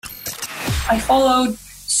I followed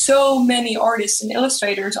so many artists and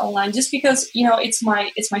illustrators online just because, it's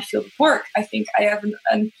my field of work. I think I have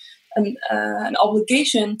an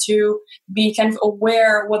obligation to be kind of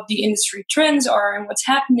aware what the industry trends are and what's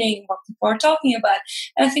happening, what people are talking about.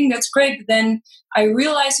 And I think that's great. But then I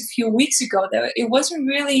realized a few weeks ago that it wasn't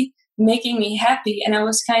really making me happy. And I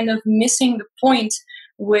was kind of missing the point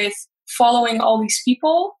with following all these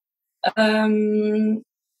people.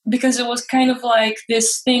 Because it was kind of like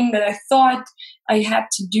this thing that I thought I had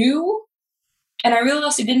to do. And I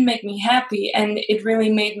realized it didn't make me happy, and it really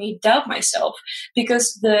made me doubt myself,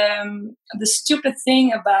 because the stupid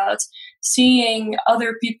thing about seeing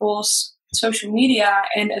other people's social media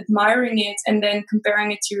and admiring it and then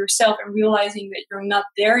comparing it to yourself and realizing that you're not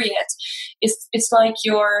there yet, it's like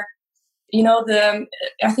you're, I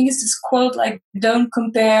think it's this quote like, don't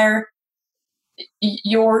compare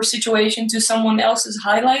your situation to someone else's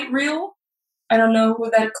highlight reel. I don't know who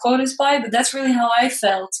that quote is by, but that's really how I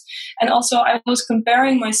felt. And also I was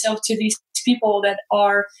comparing myself to these people that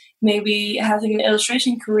are maybe having an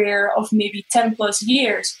illustration career of maybe 10 plus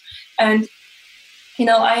years. And,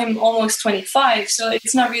 I am almost 25, so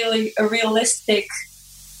it's not really a realistic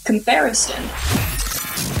comparison.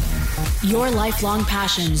 Your lifelong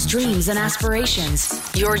passions, dreams, and aspirations.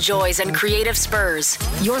 Your joys and creative spurs.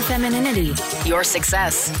 Your femininity. Your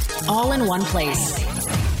success. All in one place.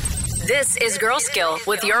 This is Girl Skill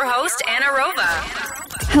with your host, Anna Rova.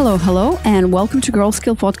 Hello, and welcome to Girl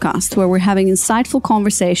Skill Podcast, where we're having insightful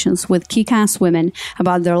conversations with kick-ass women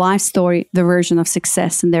about their life story, their version of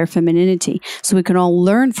success, and their femininity, so we can all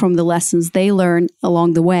learn from the lessons they learn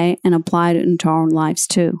along the way and apply it into our own lives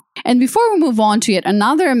too. And before we move on to yet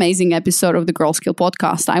another amazing episode of the Girl Skill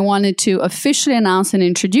Podcast, I wanted to officially announce and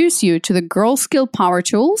introduce you to the Girl Skill Power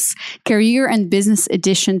Tools Career and Business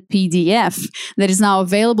Edition PDF that is now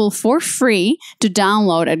available for free to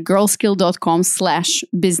download at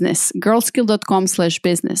girlskill.com/business.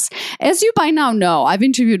 girlskill.com/business. As you by now know, I've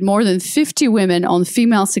interviewed more than 50 women on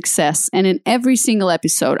female success, and in every single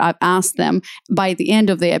episode, I've asked them by the end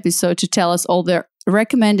of the episode to tell us all their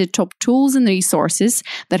recommended top tools and resources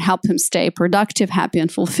that help them stay productive, happy,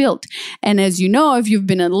 and fulfilled. And as you know, if you've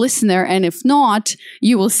been a listener, and if not,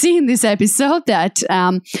 you will see in this episode that,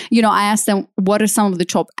 I asked them what are some of the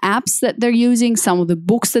top apps that they're using, some of the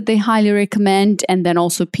books that they highly recommend, and then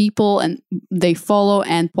also people and they follow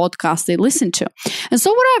and podcasts they listen to. And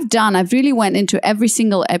so what I've done, I've really went into every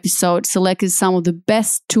single episode, selected some of the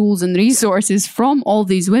best tools and resources from all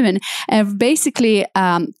these women, and I've basically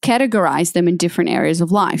categorized them in different areas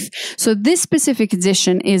of life. So this specific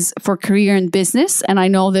edition is for career and business. And I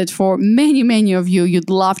know that for many, many of you, you'd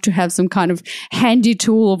love to have some kind of handy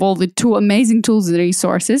tool of all the two amazing tools and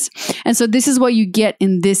resources. And so this is what you get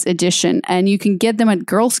in this edition. And you can get them at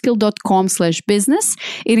girlskill.com/business.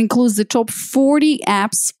 It includes the top 40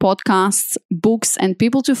 apps, podcasts, books, and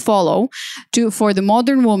people to follow for the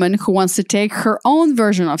modern woman who wants to take her own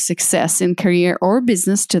version of success in career or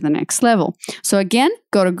business to the next level. So again,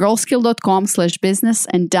 go to girlskill.com/business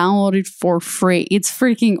and download it for free. It's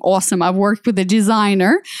freaking awesome. I've worked with a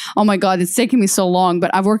designer. Oh my God, it's taken me so long, but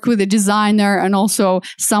I've worked with a designer and also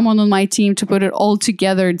someone on my team to put it all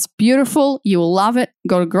together. It's beautiful. You will love it.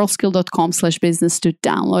 Go to girlskill.com/business to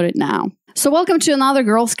download it now. So welcome to another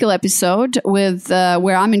Girl Skill episode with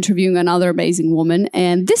where I'm interviewing another amazing woman.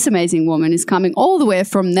 And this amazing woman is coming all the way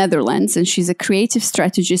from Netherlands, and she's a creative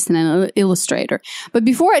strategist and an illustrator. But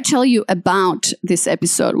before I tell you about this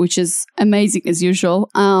episode, which is amazing as usual,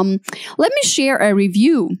 let me share a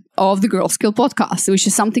review of the Girl Skill podcast, which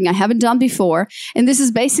is something I haven't done before. And this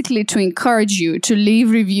is basically to encourage you to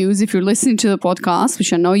leave reviews if you're listening to the podcast,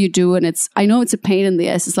 which I know you do. And I know it's a pain in the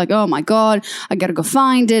ass. It's like, oh my God, I got to go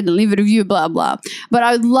find it and leave a review, blah, blah. But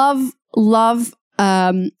I would love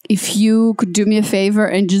if you could do me a favor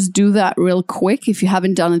and just do that real quick if you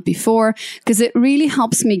haven't done it before, because it really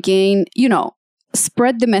helps me gain,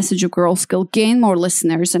 spread the message of Girl Skill, gain more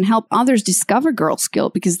listeners, and help others discover Girl Skill,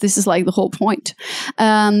 because this is like the whole point.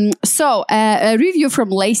 So a review from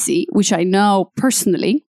Lacey, which I know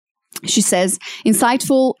personally. She says,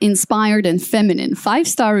 insightful, inspired, and feminine.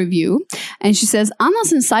 5-star review. And she says,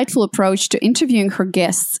 Anna's insightful approach to interviewing her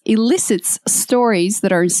guests elicits stories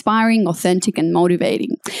that are inspiring, authentic, and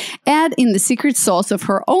motivating. Add in the secret sauce of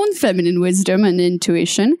her own feminine wisdom and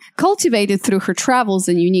intuition, cultivated through her travels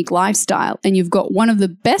and unique lifestyle. And you've got one of the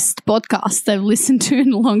best podcasts I've listened to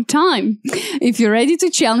in a long time. If you're ready to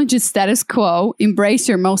challenge the status quo, embrace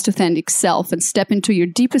your most authentic self, and step into your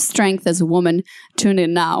deepest strength as a woman, tune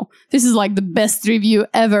in now. This is like the best review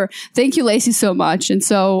ever. Thank you, Lacey, so much. And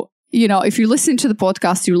so, if you're listening to the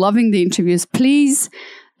podcast, you're loving the interviews, please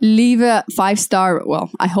leave a 5-star, well,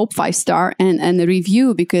 I hope 5-star and a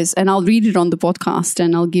review and I'll read it on the podcast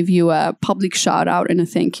and I'll give you a public shout out and a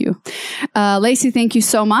thank you. Lacey, thank you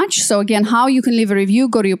so much. So again, how you can leave a review,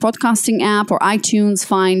 go to your podcasting app or iTunes,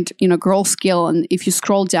 find, Girl Skill. And if you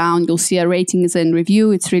scroll down, you'll see a ratings and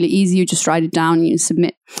review. It's really easy. You just write it down and you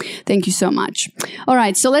submit. Thank you so much. All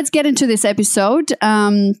right. So let's get into this episode.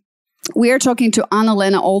 We are talking to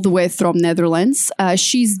Lena all the way from Netherlands.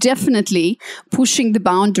 She's definitely pushing the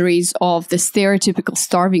boundaries of the stereotypical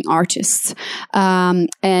starving artists.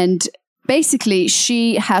 And basically,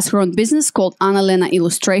 she has her own business called Lena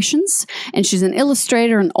Illustrations, and she's an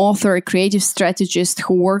illustrator, an author, a creative strategist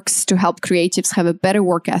who works to help creatives have a better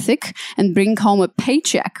work ethic and bring home a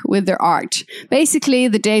paycheck with their art. Basically,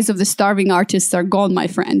 the days of the starving artists are gone, my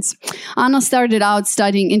friends. Anna started out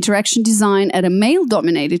studying interaction design at a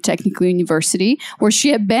male-dominated technical university, where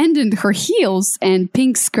she abandoned her heels and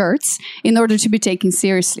pink skirts in order to be taken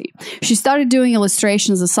seriously. She started doing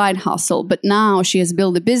illustrations as a side hustle, but now she has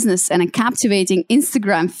built a business and a captivating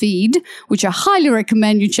Instagram feed, which I highly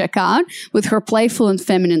recommend you check out, with her playful and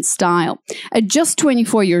feminine style. At just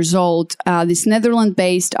 24 years old, this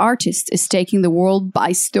Netherlands-based artist is taking the world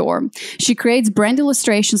by storm. She creates brand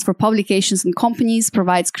illustrations for publications and companies,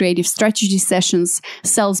 provides creative strategy sessions,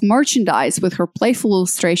 sells merchandise with her playful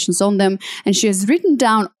illustrations on them, and she has written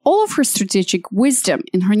down all of her strategic wisdom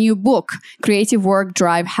in her new book, Creative Work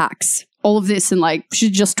Drive Hacks. All of this in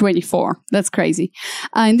she's just 24. That's crazy.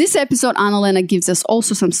 In this episode, Lena gives us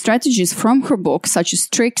also some strategies from her book, such as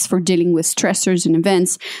tricks for dealing with stressors and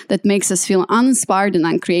events that makes us feel uninspired and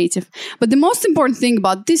uncreative. But the most important thing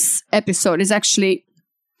about this episode is actually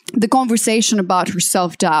the conversation about her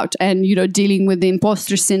self-doubt and, dealing with the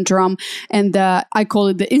imposter syndrome and I call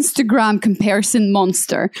it the Instagram comparison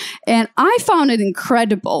monster. And I found it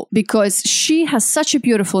incredible because she has such a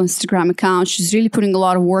beautiful Instagram account. She's really putting a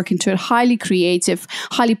lot of work into it, highly creative,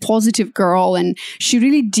 highly positive girl. And she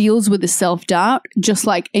really deals with the self-doubt just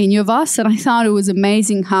like any of us. And I thought it was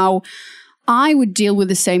amazing how I would deal with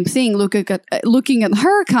the same thing looking at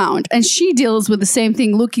her account, and she deals with the same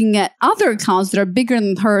thing looking at other accounts that are bigger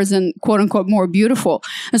than hers and quote unquote more beautiful.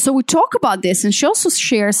 And so we talk about this, and she also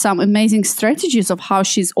shares some amazing strategies of how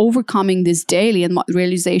she's overcoming this daily and what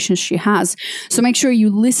realizations she has. So make sure you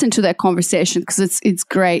listen to that conversation because it's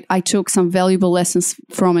great. I took some valuable lessons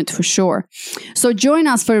from it for sure. So join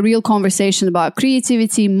us for a real conversation about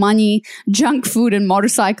creativity, money, junk food, and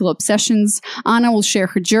motorcycle obsessions. Anna will share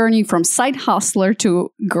her journey from side hustler to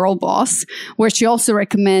girl boss, where she also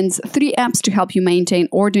recommends 3 apps to help you maintain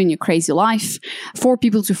order in your crazy life, 4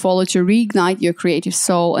 people to follow to reignite your creative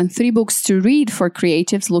soul, and 3 books to read for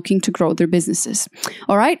creatives looking to grow their businesses.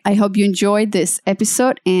 All right, I hope you enjoyed this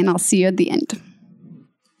episode, and I'll see you at the end.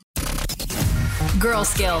 Girl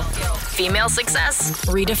Skill. Female success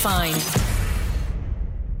redefined.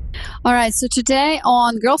 All right, so today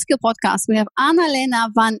on Girl Skill Podcast, we have Lena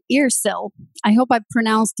van Iersel. I hope I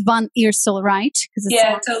pronounced van Iersel right.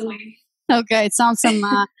 Totally. Okay, it sounds some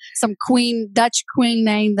Dutch queen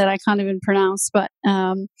name that I can't even pronounce. But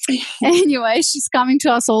anyway, she's coming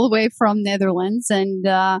to us all the way from Netherlands. And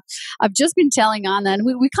I've just been telling Anna, and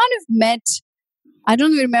we kind of met. I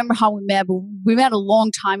don't even remember how we met, but we met a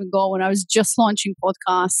long time ago when I was just launching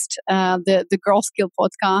podcast, the Girl Skill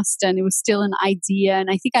podcast, and it was still an idea.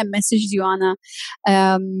 And I think I messaged you, Anna,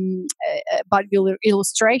 about your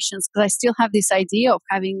illustrations because I still have this idea of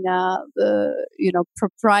having the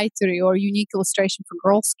proprietary or unique illustration for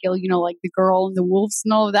Girl Skill, like the girl and the wolves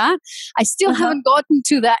and all of that. I still haven't gotten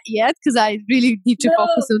to that yet because I really need to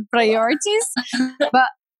focus on priorities,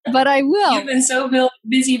 but I will. You've been so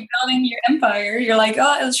busy building your empire. You're like,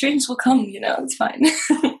 illustrations will come, it's fine.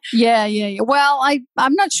 Yeah. Well,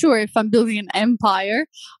 I'm not sure if I'm building an empire,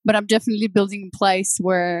 but I'm definitely building a place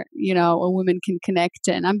where, a woman can connect,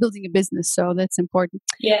 and I'm building a business. So that's important.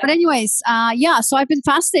 Yeah. But anyways, so I've been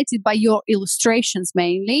fascinated by your illustrations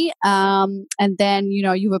mainly. And then,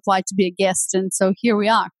 you've applied to be a guest. And so here we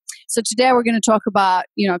are. So today we're going to talk about,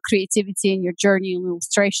 creativity and your journey in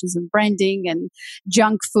illustrations and branding and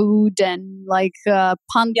junk food and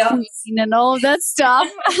pun cuisine and all of that stuff.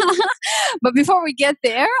 But before we get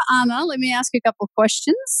there, Anna, let me ask you a couple of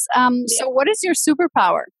questions. So what is your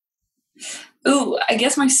superpower? Ooh, I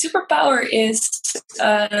guess my superpower is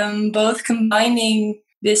both combining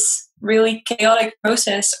this really chaotic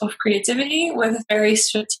process of creativity with a very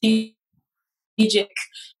strategic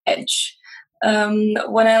edge.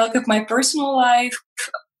 When I look at my personal life,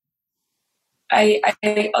 I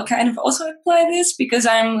kind of also apply this because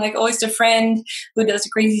I'm always the friend who does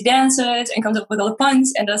the crazy dances and comes up with all the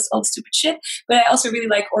puns and does all the stupid shit. But I also really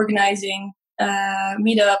like organizing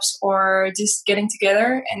meetups or just getting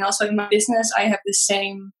together. And also in my business, I have the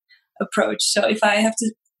same approach. So if I have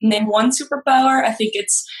to name one superpower, I think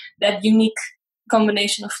it's that unique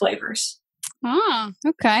combination of flavors. Ah,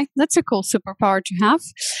 okay. That's a cool superpower to have.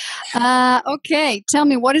 Okay. Tell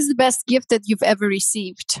me, what is the best gift that you've ever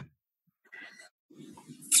received?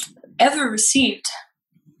 Ever received?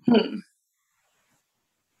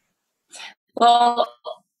 Well,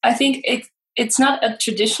 I think it's not a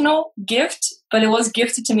traditional gift, but it was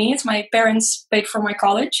gifted to me. It's my parents paid for my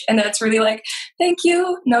college, and that's really like, thank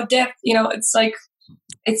you, no debt. It's like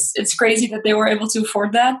it's crazy that they were able to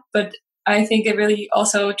afford that, but I think it really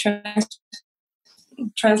also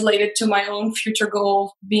translated to my own future goal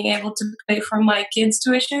of being able to pay for my kids'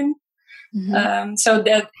 tuition. Mm-hmm. So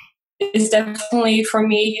that is definitely for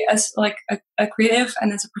me as like a creative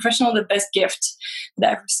and as a professional the best gift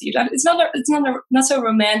that I've received. It's not so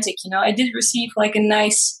romantic, I did receive like a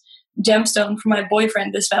nice gemstone from my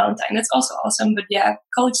boyfriend this Valentine. That's also awesome. But yeah,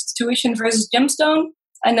 college tuition versus gemstone,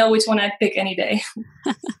 I know which one I'd pick any day.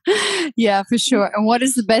 Yeah, for sure. And what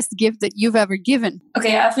is the best gift that you've ever given?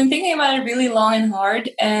 Okay, I've been thinking about it really long and hard,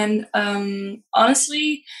 and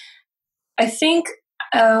honestly, I think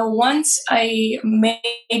once I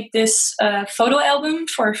made this photo album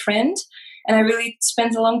for a friend, and I really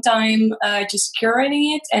spent a long time just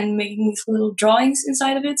curating it and making these little drawings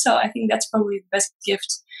inside of it. So I think that's probably the best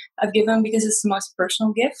gift I've given because it's the most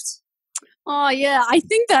personal gift. Oh, yeah. I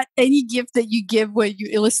think that any gift that you give when you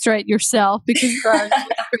illustrate yourself, because you're an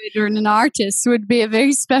illustrator and an artist, would be a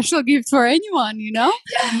very special gift for anyone, Yeah,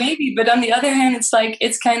 maybe. But on the other hand, it's like,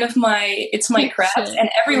 it's kind of my craft, and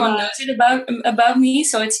everyone knows it about me.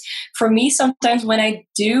 So it's, for me, sometimes when I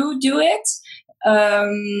do it,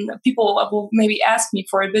 people will maybe ask me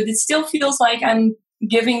for it, but it still feels like I'm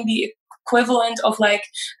giving the equivalent of like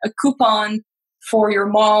a coupon for your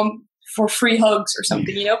mom for free hugs or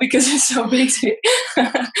something, because it's so basic.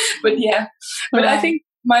 But yeah, but I think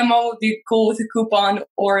my mom would be cool with a coupon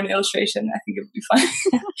or an illustration. I think it would be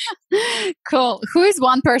fine. Cool. Who is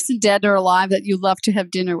one person, dead or alive, that you love to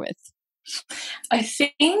have dinner with? I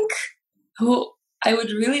think who I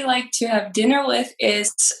would really like to have dinner with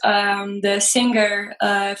is the singer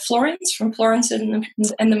Florence from Florence and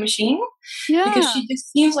the Machine. Yeah. Because she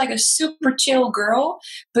just seems like a super chill girl,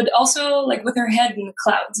 but also like with her head in the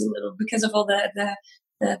clouds a little because of all the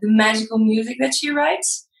magical music that she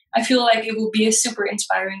writes. I feel like it will be a super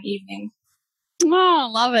inspiring evening.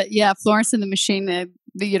 Oh, love it. Yeah, Florence and the Machine,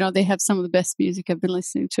 they have some of the best music. I've been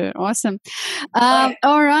listening to it. Awesome.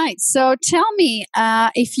 All right. So tell me,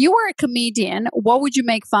 if you were a comedian, what would you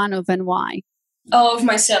make fun of and why? Oh, of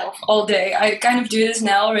myself all day. I kind of do this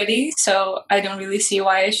now already, so I don't really see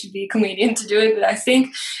why I should be a comedian to do it. But I think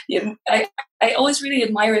I always really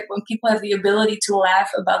admire it when people have the ability to laugh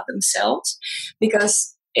about themselves,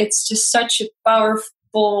 because it's just such a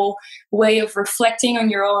powerful way of reflecting on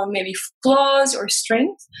your own maybe flaws or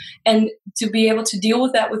strength, and to be able to deal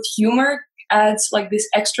with that with humor adds like this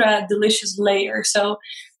extra delicious layer. So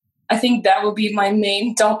I think that would be my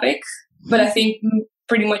main topic, but I think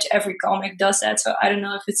pretty much every comic does that, so I don't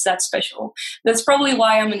know if it's that special. That's probably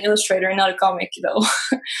why I'm an illustrator and not a comic, though.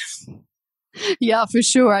 Yeah, for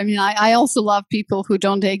sure. I mean, I also love people who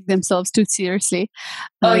don't take themselves too seriously.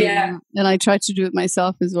 Oh, yeah. And I try to do it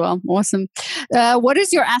myself as well. Awesome. What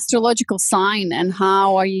is your astrological sign and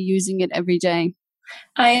how are you using it every day?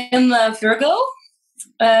 I am a Virgo.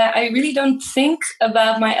 I really don't think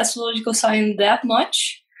about my astrological sign that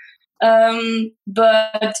much.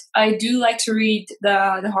 But I do like to read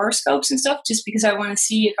the horoscopes and stuff just because I want to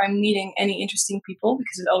see if I'm meeting any interesting people,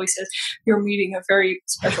 because it always says you're meeting a very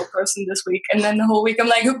special person this week, and then the whole week I'm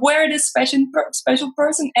like, where is this special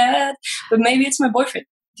person at? But maybe it's my boyfriend.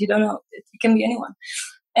 You don't know. It can be anyone.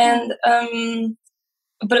 And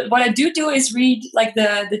but what I do is read like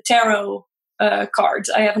the tarot cards.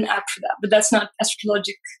 I have an app for that, but that's not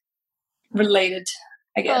astrologic related,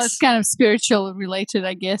 I guess. Well, it's kind of spiritual related,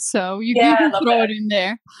 I guess. So you can throw it in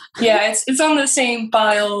there. Yeah, it's on the same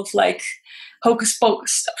pile of like hocus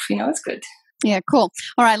pocus stuff. It's good. Yeah, cool.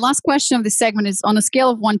 All right, last question of this segment is, on a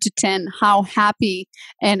scale of 1 to 10, how happy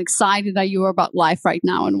and excited are you about life right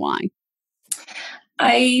now and why?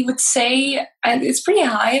 I would say, and it's pretty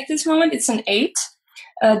high at this moment, it's an 8.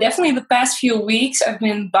 Definitely the past few weeks I've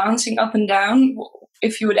been bouncing up and down.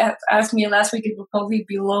 If you would have asked me last week, it would probably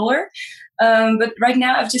be lower. But right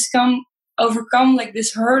now I've just overcome like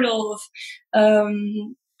this hurdle of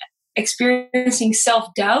experiencing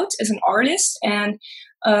self-doubt as an artist. And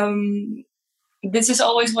this is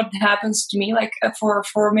always what happens to me. Like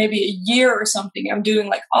for maybe a year or something, I'm doing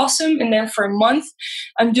like awesome. And then for a month,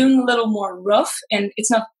 I'm doing a little more rough. And it's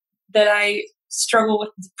not that I struggle with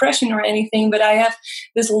depression or anything, but I have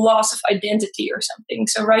this loss of identity or something.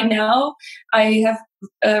 So right now I have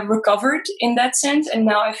recovered in that sense, and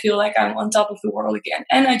now I feel like I'm on top of the world again.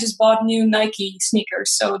 And I just bought new Nike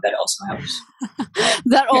sneakers, so that also helps.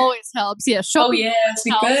 That always helps. Yeah. Oh yes,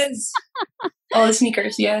 because all the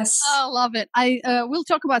sneakers, yes. I love it. I will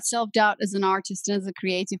talk about self-doubt as an artist and as a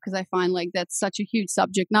creative, because I find like that's such a huge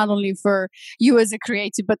subject, not only for you as a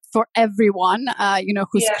creative, but for everyone,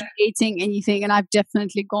 who's creating anything. And I've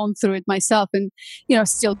definitely gone through it myself, and,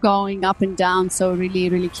 still going up and down. So really,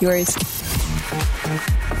 really curious.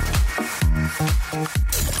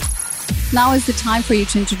 Now is the time for you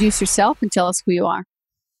to introduce yourself and tell us who you are.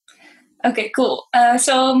 Okay, cool.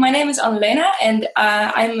 So my name is Lena, and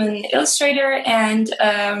I'm an illustrator, and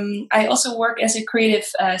I also work as a creative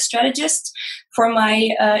strategist for my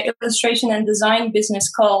illustration and design business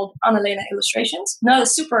called Lena Illustrations. Not a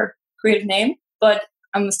super creative name, but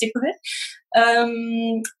I'm going to stick with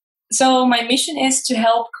it. So my mission is to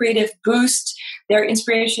help creative boost their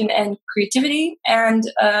inspiration and creativity. And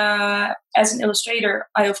as an illustrator,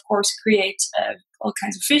 I, of course, create all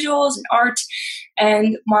kinds of visuals and art.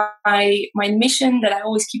 And my mission that I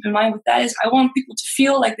always keep in mind with that is I want people to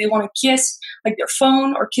feel like they want to kiss like their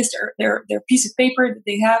phone or kiss their piece of paper that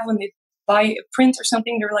they have when they buy a print or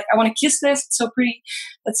something. They're like, I want to kiss this. It's so pretty.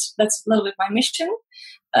 That's a little bit my mission.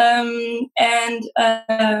 As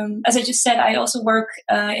I just said, I also work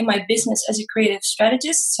in my business as a creative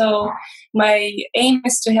strategist. So my aim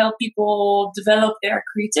is to help people develop their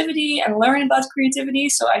creativity and learn about creativity.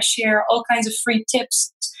 So I share all kinds of free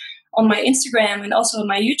tips on my Instagram and also on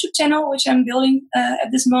my YouTube channel, which I'm building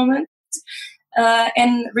at this moment.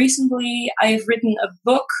 And recently I've written a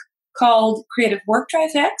book called Creative Work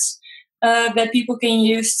Drive Hacks that people can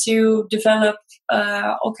use to develop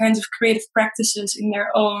all kinds of creative practices in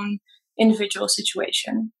their own individual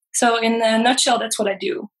situation. So in a nutshell, that's what I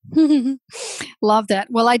do. Love that.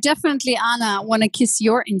 Well, I definitely, Anna, want to kiss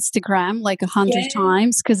your Instagram like 100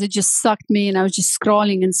 times, because it just sucked me, and I was just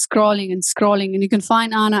scrolling and scrolling and scrolling. And you can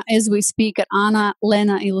find Anna as we speak at Anna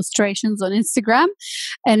Lena Illustrations on Instagram.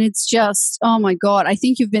 And it's just, oh my God, I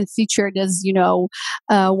think you've been featured as,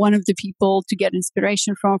 one of the people to get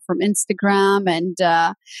inspiration from Instagram. And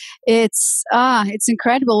it's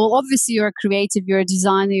incredible. Well, obviously you're a creative, you're a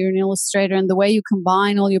designer, you're an illustrator, and the way you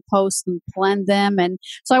combine all your posts and plan them. And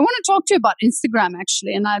so I want to talk to you about Instagram,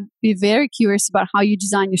 actually, and I'd be very curious about how you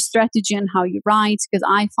design your strategy and how you write, because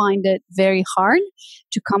I find it very hard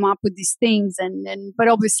to come up with these things. But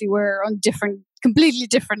obviously we're on completely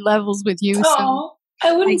different levels with you. Oh, so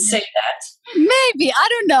I wouldn't say that. Maybe, I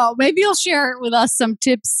don't know. Maybe you'll share with us some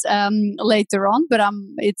tips later on. But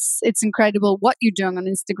it's incredible what you're doing on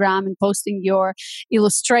Instagram and posting your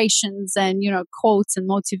illustrations and quotes and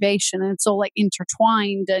motivation, and it's all like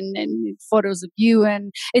intertwined and photos of you,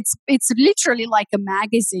 and it's literally like a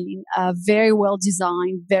magazine, very well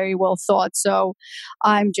designed, very well thought. So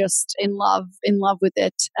I'm just in love with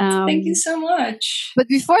it. Thank you so much. But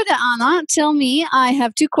before that, Anna, tell me, I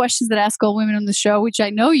have 2 questions that I ask all women on the show, which I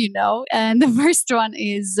know you know. And the first one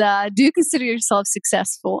is, do you consider yourself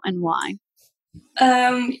successful, and why?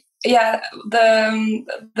 Yeah,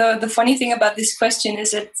 the funny thing about this question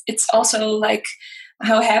is that it's also like,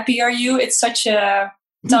 how happy are you? It's such a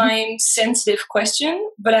time sensitive question,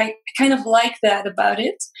 but I kind of like that about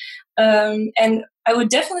it. And I would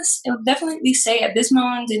definitely say at this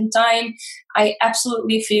moment in time, I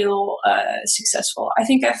absolutely feel successful. I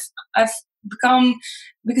think I've become,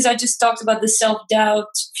 because I just talked about the self-doubt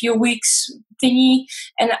few weeks thingy,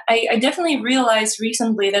 and I definitely realized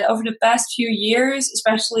recently that over the past few years,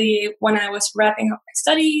 especially when I was wrapping up my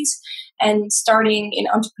studies and starting in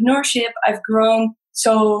entrepreneurship, I've grown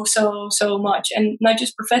so much, and not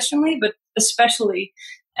just professionally, but especially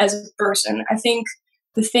as a person. I think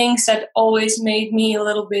the things that always made me a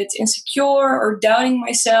little bit insecure or doubting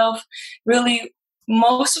myself really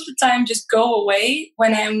most of the time just go away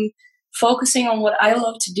when I'm focusing on what I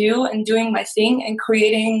love to do and doing my thing and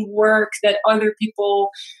creating work that other people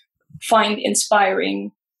find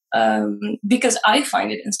inspiring, because I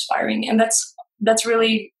find it inspiring. And that's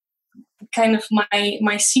really kind of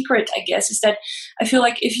my secret, I guess, is that I feel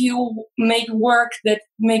like if you make work that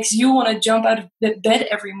makes you want to jump out of the bed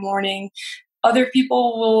every morning, other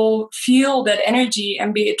people will feel that energy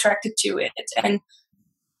and be attracted to it. And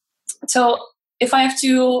so if I have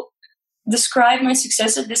to describe my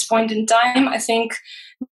success at this point in time, I think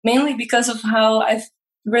mainly because of how I've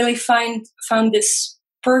really found this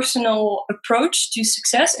personal approach to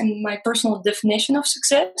success and my personal definition of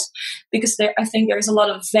success, because I think there's a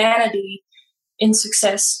lot of vanity in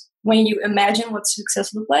success when you imagine what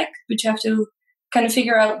success looks like, but you have to kind of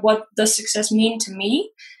figure out what does success mean to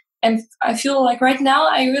me. And I feel like right now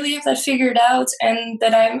I really have that figured out, and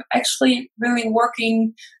that I'm actually really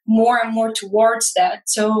working more and more towards that.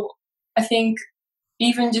 So I think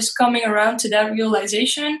even just coming around to that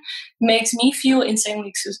realization makes me feel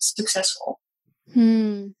insanely successful.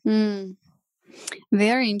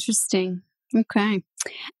 Very interesting. Okay.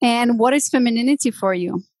 And what is femininity for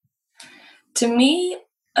you? To me,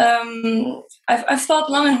 I've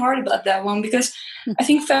thought long and hard about that one, because I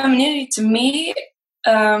think femininity to me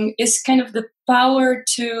is kind of the power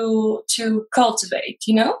to cultivate,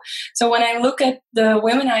 you know? So when I look at the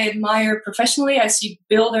women I admire professionally, I see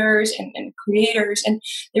builders and creators, and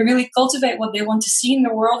they really cultivate what they want to see in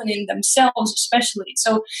the world and in themselves especially.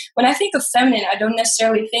 So when I think of feminine, I don't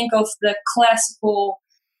necessarily think of the classical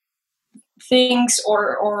things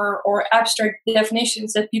or abstract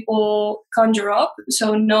definitions that people conjure up.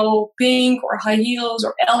 So no pink or high heels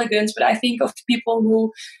or elegance, but I think of people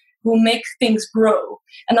who make things grow,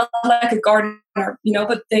 and not like a gardener, you know,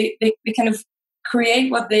 but they kind of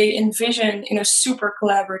create what they envision in a super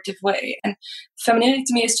collaborative way. And femininity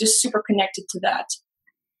to me is just super connected to that.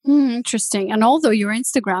 Interesting. And although your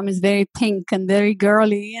Instagram is very pink and very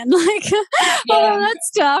girly and like all of that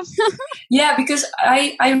stuff. Yeah, because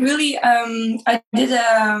I really I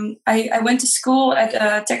went to school at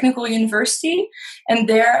a technical university, and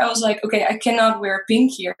there I was like, okay, I cannot wear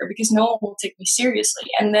pink here because no one will take me seriously.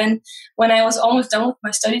 And then when I was almost done with my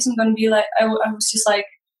studies, I'm gonna be like, I was just like,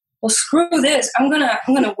 well, screw this. I'm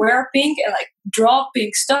gonna wear pink and like draw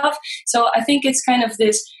pink stuff. So I think it's kind of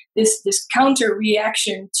this counter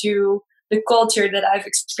reaction to the culture that I've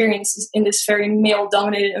experienced in this very male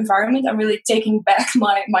dominated environment. I'm really taking back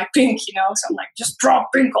my pink, you know, so I'm like, just draw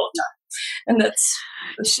pink all the time.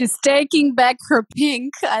 And she's taking back her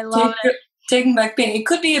pink. I love it. Taking back pink. It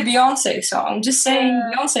could be a Beyonce song. Just saying,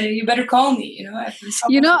 Beyonce, you better call me.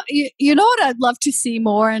 You know, you know what I'd love to see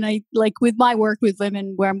more, and I like with my work with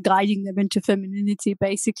women, where I'm guiding them into femininity,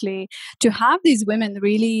 basically, to have these women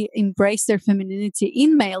really embrace their femininity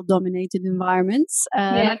in male-dominated environments.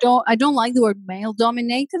 And I don't like the word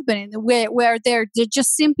male-dominated, but in the way where they're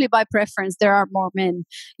just simply by preference, there are more men.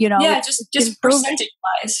 You know, just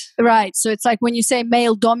percentage-wise, right? So it's like when you say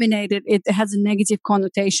male-dominated, it has a negative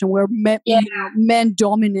connotation where men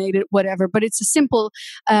dominated, whatever, but it's a simple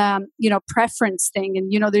preference thing.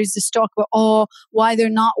 And there's this talk about why they're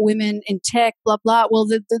not women in tech, blah blah. Well,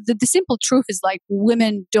 the simple truth is, like,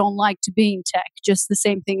 women don't like to be in tech. Just the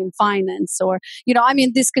same thing in finance, or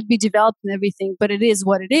this could be developed and everything, but it is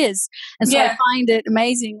what it is. And so I find it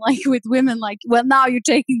amazing, like with women, like, well, now you're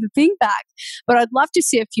taking the thing back, but I'd love to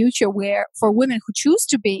see a future where for women who choose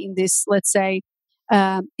to be in this, let's say,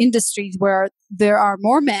 industries where there are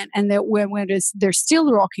more men, and that when they're still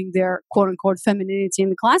rocking their quote unquote femininity in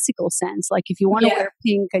the classical sense. Like if you want to wear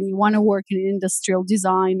pink and you want to work in industrial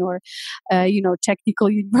design or technical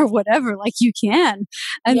or whatever, like you can.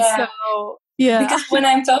 And so because when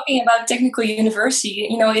I'm talking about technical university,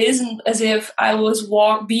 it isn't as if I was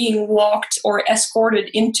being walked or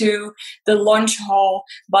escorted into the lunch hall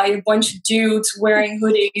by a bunch of dudes wearing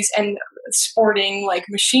hoodies and sporting like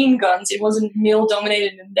machine guns. It wasn't male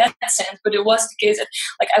dominated in that sense, but it was the case that,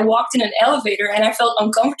 like, I walked in an elevator and I felt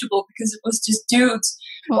uncomfortable because it was just dudes.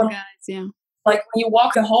 Like when you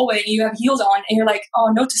walk the hallway and you have heels on and you're like,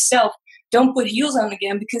 oh, note to self, don't put heels on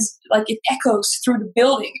again, because like it echoes through the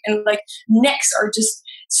building and like necks are just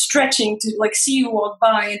stretching to like see you walk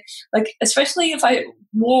by. And like, especially if I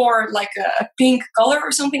wore like a pink color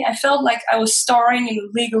or something, I felt like I was starring in a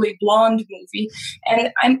Legally Blonde movie.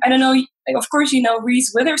 And I don't know, of course,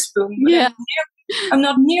 Reese Witherspoon, but I'm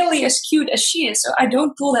not nearly as cute as she is, so I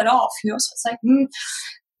don't pull that off, so it's like,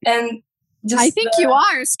 and just, I think you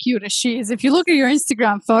are as cute as she is. If you look at your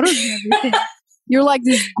Instagram photos and everything, you're like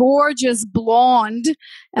this gorgeous blonde.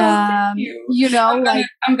 Thank you.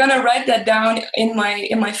 I'm gonna write that down in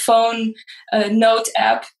my phone note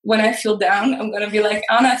app when I feel down. I'm gonna be like,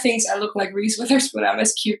 Anna thinks I look like Reese Witherspoon. I'm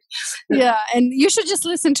as cute. Yeah, and you should just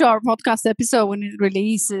listen to our podcast episode when it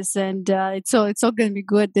releases, and it's all gonna be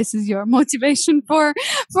good. This is your motivation for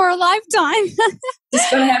a lifetime. Just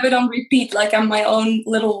gonna have it on repeat, like I'm my own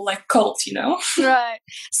little like cult, Right.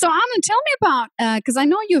 So Anna, tell me about because I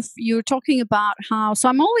know you're talking about how. So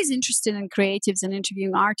I'm always interested in creatives and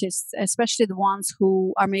interviewing artists, especially the ones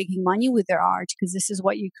who are making money with their art, because this is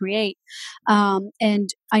what you create. And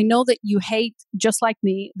I know that you hate, just like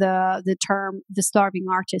me, the term the starving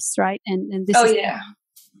artist, right? And this is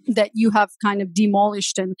that you have kind of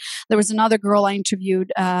demolished. And there was another girl I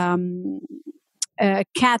interviewed.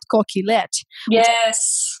 Cat Coquillette.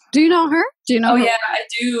 Yes. Do you know her? Do you know Oh her? yeah, I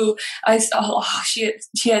do.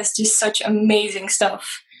 She has just such amazing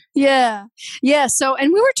stuff. Yeah. Yeah. So,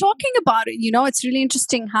 and we were talking about it, it's really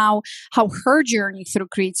interesting how her journey through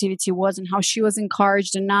creativity was and how she was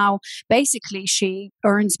encouraged. And now basically she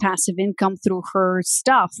earns passive income through her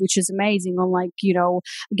stuff, which is amazing, on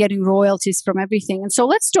getting royalties from everything. And so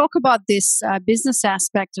let's talk about this business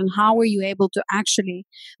aspect and how were you able to actually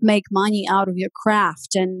make money out of your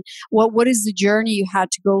craft, and what is the journey you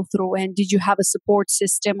had to go through, and did you have a support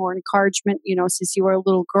system or encouragement, since you were a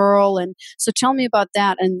little girl? And so tell me about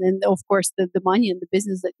that. And of course, the money and the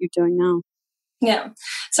business that you're doing now. Yeah.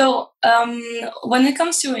 So when it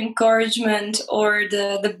comes to encouragement or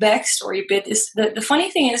the backstory bit, is the funny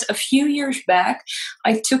thing is, a few years back,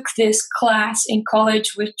 I took this class in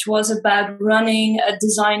college, which was about running a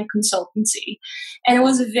design consultancy. And it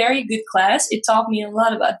was a very good class. It taught me a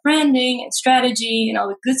lot about branding and strategy and all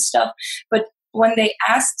the good stuff. But when they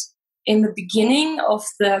asked in the beginning of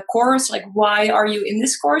the course, like, why are you in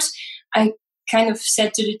this course? I kind of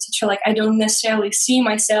said to the teacher, like, I don't necessarily see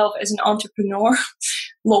myself as an entrepreneur.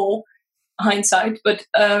 Lol, hindsight. But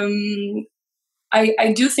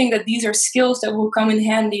I do think that these are skills that will come in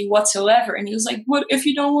handy whatsoever. And he was like, what if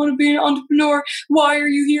you don't want to be an entrepreneur? Why are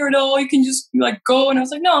you here at all? You can just go. And I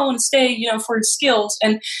was like, no, I want to stay, for the skills.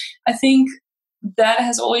 And I think that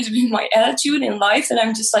has always been my attitude in life. And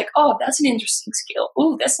I'm just like, oh, that's an interesting skill.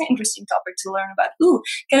 Oh, that's an interesting topic to learn about. Oh,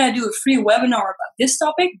 can I do a free webinar about this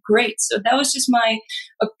topic? Great. So that was just my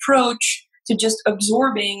approach to just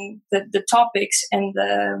absorbing the topics and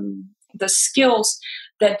the skills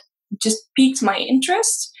that just piqued my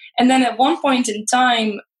interest. And then at one point in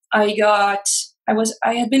time, I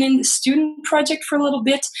had been in the student project for a little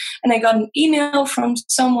bit, and I got an email from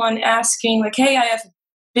someone asking, like, hey, I have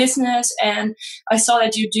business and I saw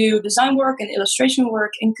that you do design work and illustration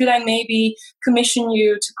work, and could I maybe commission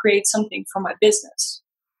you to create something for my business?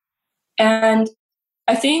 And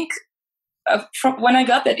I think from when I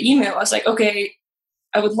got that email, I was like, okay,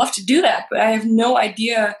 I would love to do that, but I have no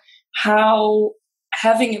idea how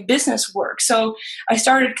having a business works. So I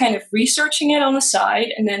started kind of researching it on the side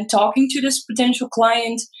and then talking to this potential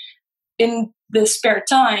client in the spare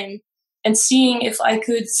time and seeing if I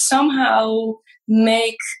could somehow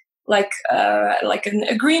make like an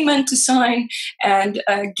agreement to sign and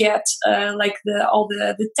get all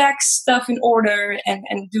the tax stuff in order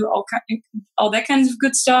and do all that kinds of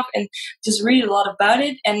good stuff, and just read a lot about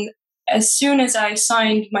it. And as soon as I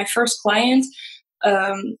signed my first client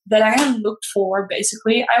that I hadn't looked for,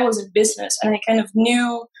 basically, I was in business, and I kind of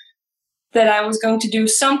knew that I was going to do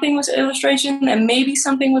something with illustration and maybe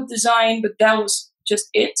something with design, but that was just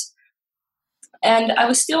it. And I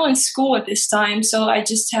was still in school at this time, so I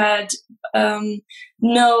just had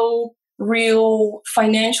no real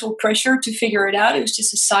financial pressure to figure it out. It was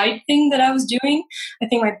just a side thing that I was doing. I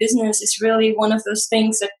think my business is really one of those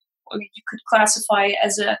things that you could classify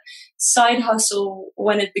as a side hustle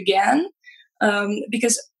when it began,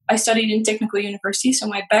 because I studied in technical university, so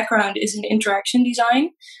my background is in interaction design.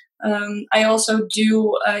 I also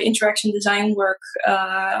do interaction design work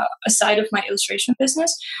aside of my illustration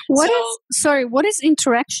business. What is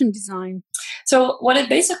interaction design? So what it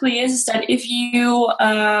basically is that if you,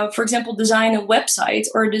 for example, design a website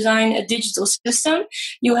or design a digital system,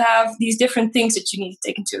 you have these different things that you need to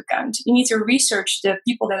take into account. You need to research the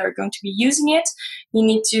people that are going to be using it. You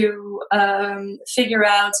need to figure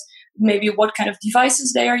out maybe what kind of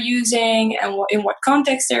devices they are using and in what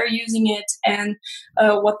context they are using it, and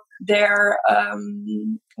what their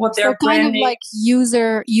so kind of like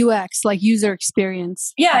user UX, like user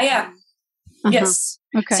experience. Yeah. Yes.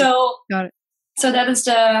 Okay. So got it. So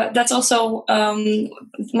that's also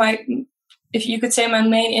if you could say, my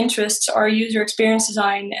main interests are user experience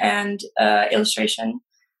design and illustration.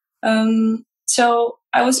 So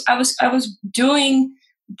I was doing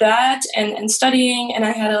that and studying, and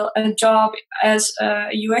I had a job as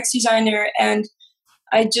a UX designer, and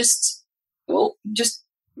I just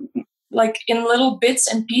like in little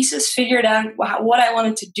bits and pieces figured out what I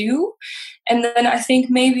wanted to do. And then I think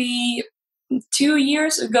maybe 2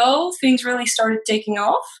 years ago, things really started taking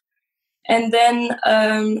off. And then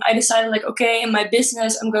I decided, like, okay, in my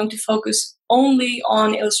business, I'm going to focus only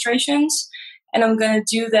on illustrations, and I'm going to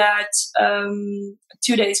do that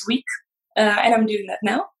 2 days a week. And I'm doing that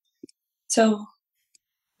now. So.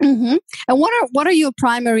 Mm-hmm. And what are your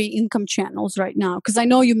primary income channels right now? Because I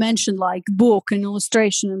know you mentioned like book and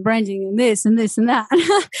illustration and branding and this and this and that,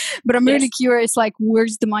 but I'm really curious, like,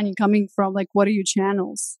 where's the money coming from? Like, what are your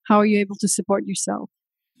channels? How are you able to support yourself?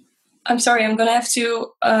 I'm sorry, I'm going to have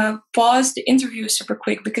to pause the interview super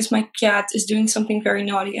quick because my cat is doing something very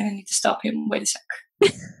naughty and I need to stop him. Wait a sec.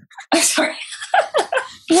 I'm sorry.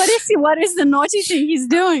 What is the naughty thing he's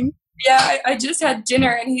doing? Yeah, I just had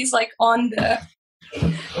dinner and he's like on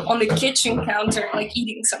the kitchen counter, like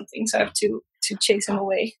eating something. So I have to chase him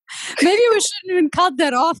away. Maybe we shouldn't even cut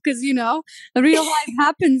that off because real life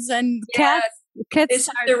happens and cats This is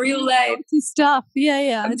the real life stuff.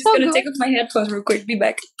 Yeah. I'm just gonna take off my headphones real quick. Be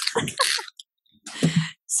back.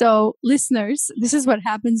 So, listeners, this is what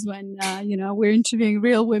happens when we're interviewing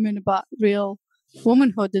real women about real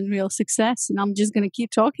womanhood and real success. And I'm just gonna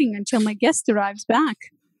keep talking until my guest arrives back.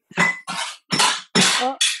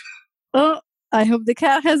 Oh, I hope the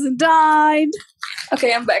cat hasn't died.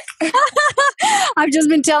 Okay, I'm back. I've just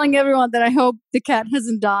been telling everyone that I hope the cat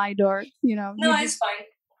hasn't died or, No, it's fine.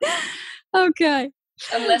 Okay.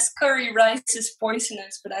 Unless curry rice is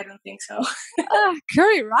poisonous, but I don't think so.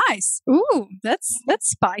 Curry rice. Ooh, that's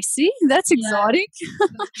spicy. That's exotic.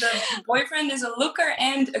 The boyfriend is a looker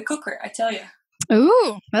and a cooker, I tell you.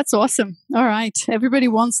 Ooh, that's awesome. All right. Everybody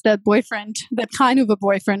wants that boyfriend, that kind of a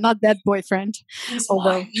boyfriend, not that boyfriend.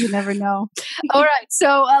 Although you never know. All right.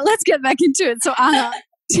 So let's get back into it. So Anna,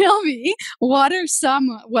 tell me, what are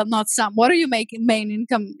what are your main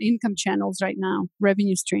income channels right now,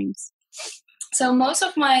 revenue streams? So most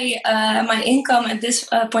of my my income at this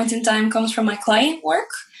point in time comes from my client work.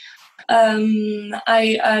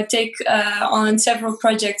 I take on several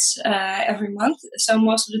projects every month. So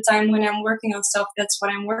most of the time when I'm working on stuff, that's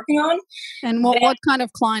what I'm working on. And what kind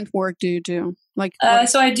of client work do you do?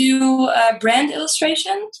 So I do brand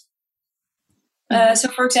illustration. So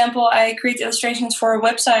for example, I create illustrations for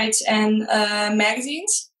websites and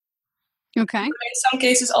magazines. Okay. But in some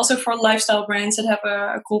cases, also for lifestyle brands that have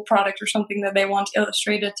a cool product or something that they want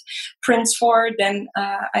illustrated prints for, then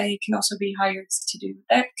I can also be hired to do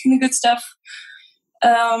that kind of good stuff.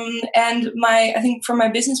 And I think for my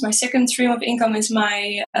business, my second stream of income is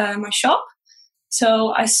my shop.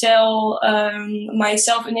 So I sell my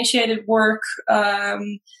self-initiated work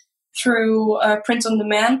through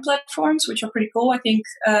print-on-demand platforms, which are pretty cool. I think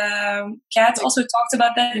Kat also talked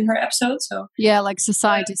about that in her episode. So yeah, like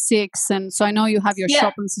Society 6. And so I know you have your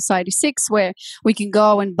shop on Society 6 where we can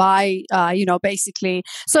go and buy, basically.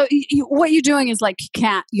 So what you're doing is like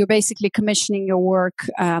Kat, you're basically commissioning your work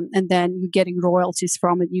and then you're getting royalties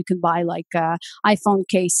from it. You can buy like iPhone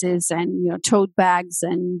cases and, tote bags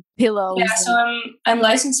and pillows. Yeah, so I'm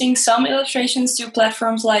licensing some illustrations to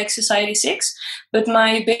platforms like Society 6, but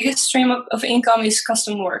my biggest stream of income is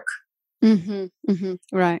custom work.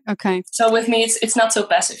 Right. Okay. So with me, it's not so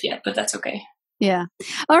passive yet, but that's okay. Yeah.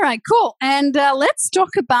 All right. Cool. And let's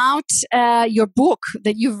talk about your book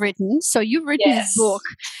that you've written. So you've written a book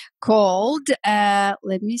called,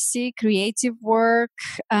 let me see, Creative Work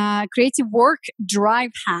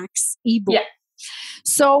Drive Hacks ebook. Yeah.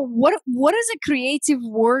 So what is a creative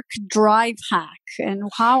work drive hack, and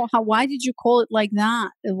why did you call it like that?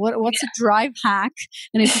 What's a drive hack?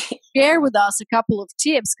 And if you can share with us a couple of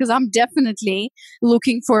tips, because I'm definitely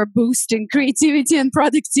looking for a boost in creativity and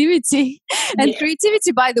productivity. And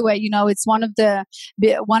creativity, by the way, it's one of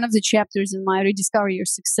the chapters in my Rediscover Your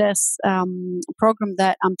Success program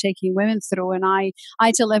that I'm taking women through. And I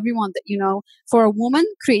tell everyone that for a woman,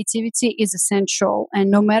 creativity is essential, and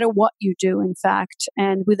no matter what you do, in fact.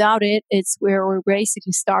 And without it, it's where we're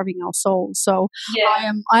basically starving our souls. So I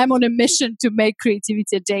am on a mission to make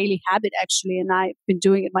creativity a daily habit, actually. And I've been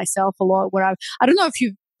doing it myself a lot. Where I don't know if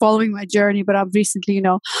you're following my journey, but I've recently,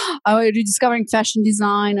 I'm rediscovering fashion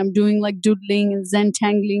design. I'm doing like doodling and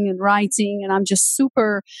Zentangling and writing. And I'm just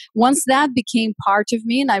once that became part of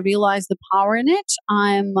me and I realized the power in it,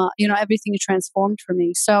 everything transformed for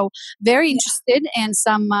me. So very interested in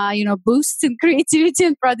some, boosts in creativity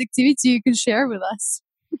and productivity you can share with us.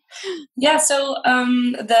 Yeah, so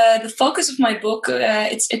the focus of my book,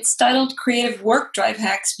 it's titled Creative Work Drive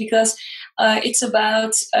Hacks because it's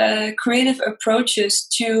about creative approaches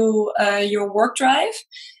to your work drive.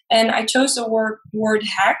 And I chose the word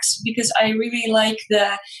hacks because I really like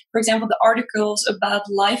for example, the articles about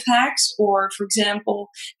life hacks, or for example,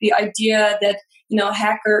 the idea that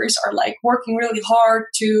hackers are like working really hard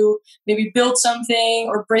to maybe build something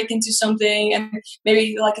or break into something, and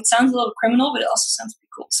maybe like it sounds a little criminal, but it also sounds pretty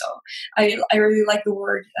cool. So I really like the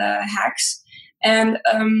word hacks. And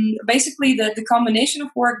basically, the combination of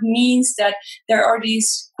work means that there are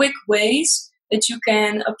these quick ways that you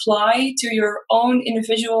can apply to your own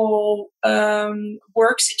individual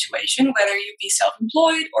work situation, whether you be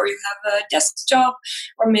self-employed or you have a desk job,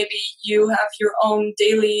 or maybe you have your own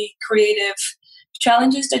daily creative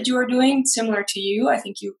challenges that you are doing similar to you. I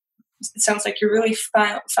think you it sounds like you really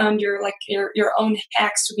found your own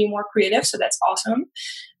hacks to be more creative. So that's awesome.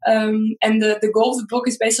 And the goal of the book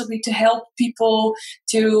is basically to help people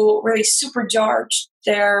to really supercharge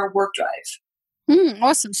their work drive.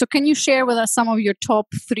 Awesome. So can you share with us some of your top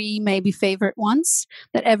 3 maybe favorite ones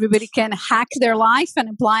that everybody can hack their life and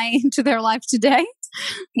apply into their life today?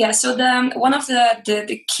 Yeah, so one of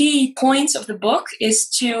the key points of the book is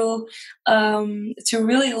to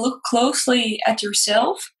really look closely at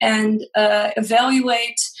yourself and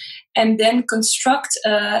evaluate and then construct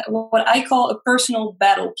what I call a personal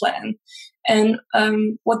battle plan. And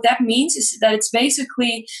what that means is that it's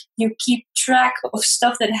basically you keep track of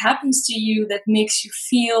stuff that happens to you that makes you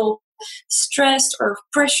feel stressed or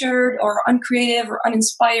pressured or uncreative or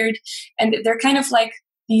uninspired. And they're kind of like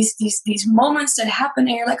these moments that happen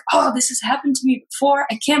and you're like, oh, this has happened to me before.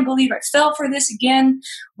 I can't believe I fell for this again.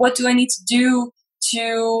 What do I need to do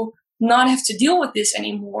to not have to deal with this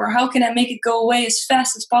anymore? How can I make it go away as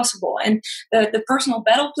fast as possible? And the personal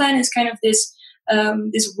battle plan is kind of this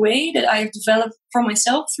way that I've developed for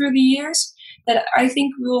myself through the years that I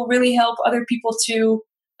think will really help other people to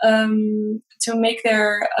make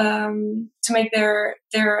their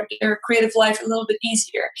creative life a little bit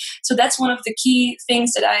easier. So that's one of the key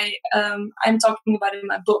things that I'm talking about in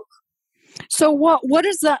my book. So what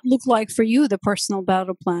does that look like for you, the personal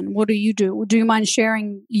battle plan? What do you do? Do you mind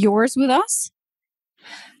sharing yours with us?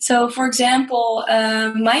 So, for example,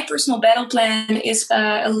 my personal battle plan is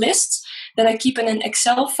a list that I keep in an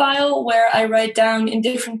Excel file where I write down in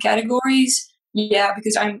different categories. Yeah,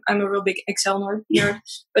 because I'm a real big Excel nerd.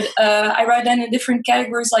 But I write down in different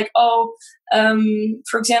categories like,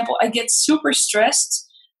 for example, I get super stressed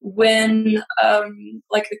when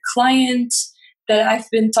like a client that I've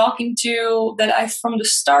been talking to that I from the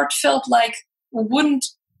start felt like wouldn't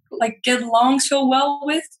like get along so well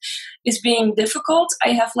with is being difficult. I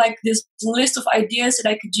have like this list of ideas that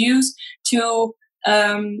I could use to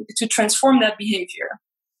transform that behavior.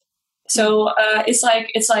 So it's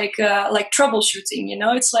like troubleshooting, you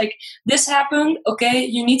know. It's like this happened, okay.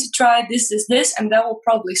 You need to try this, and that will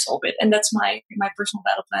probably solve it. And that's my personal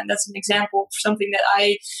battle plan. That's an example of something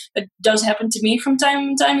that does happen to me from time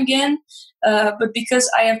and time again. But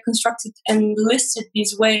because I have constructed and listed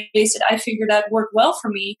these ways that I figured out work well for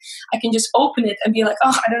me, I can just open it and be like,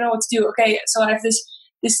 oh, I don't know what to do. Okay, so I have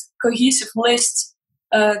this cohesive list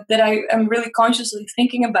that I am really consciously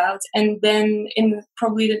thinking about, and then in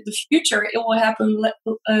probably the future, it will happen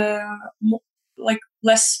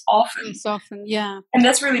less often. Less often, yeah. And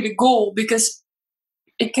that's really the goal, because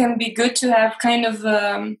it can be good to have kind of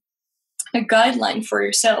a guideline for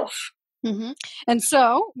yourself. Mm-hmm. And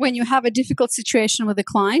so, when you have a difficult situation with a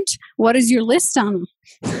client, what is your list on?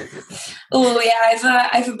 Oh yeah,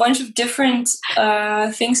 I have a bunch of different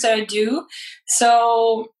things that I do.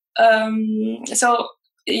 So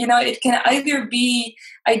you know, it can either be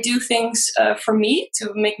I do things for me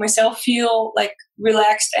to make myself feel like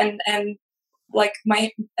relaxed and like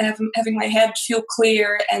having my head feel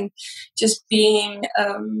clear and just being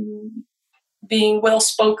well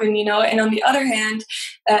spoken, you know. And on the other hand,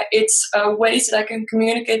 it's ways that I can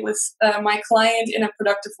communicate with my client in a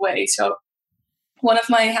productive way. So one of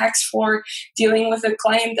my hacks for dealing with a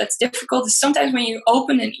client that's difficult is sometimes when you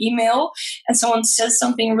open an email and someone says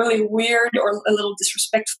something really weird or a little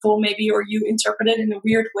disrespectful maybe, or you interpret it in a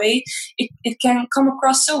weird way, it can come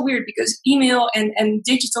across so weird, because email and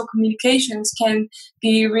digital communications can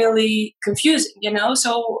be really confusing, you know.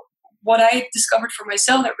 So what I discovered for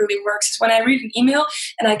myself that really works is when I read an email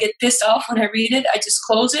and I get pissed off when I read it, I just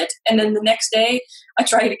close it, and then the next day I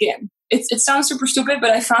try it again. It sounds super stupid, but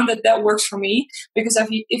I found that works for me, because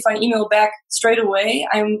if I email back straight away,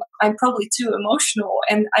 I'm probably too emotional,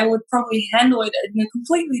 and I would probably handle it in a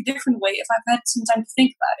completely different way if I've had some time to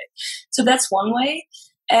think about it. So that's one way.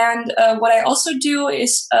 And what I also do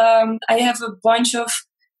is I have a bunch of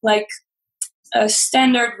like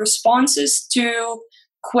standard responses to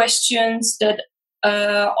questions that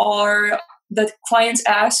that clients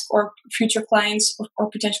ask, or future clients or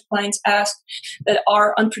potential clients ask, that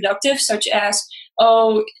are unproductive, such as,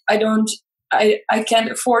 oh, I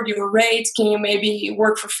can't afford your rate. Can you maybe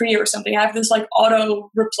work for free or something? I have this like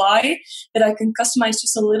auto reply that I can customize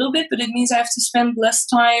just a little bit, but it means I have to spend less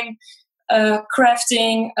time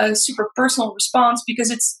crafting a super personal response,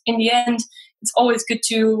 because it's in the end, it's always good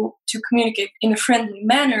to communicate in a friendly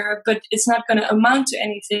manner, but it's not going to amount to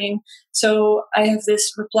anything. So I have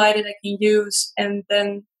this reply that I can use, and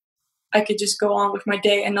then I could just go on with my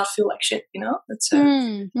day and not feel like shit, you know? That's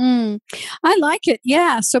I like it.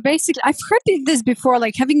 Yeah. So basically, I've heard this before,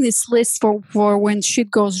 like having this list for when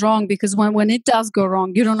shit goes wrong, because when it does go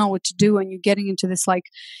wrong, you don't know what to do, and you're getting into this like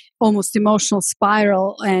almost emotional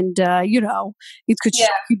spiral, and it could Yeah.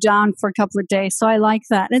 shut you down for a couple of days. So I like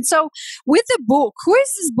that. And so with the book, who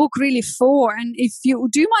is this book really for? And if you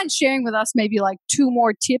do, you mind sharing with us maybe like 2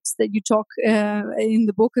 more tips that you talk in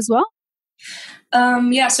the book as well?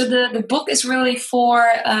 So the book is really for,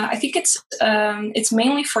 I think it's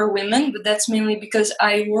mainly for women, but that's mainly because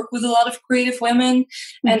I work with a lot of creative women,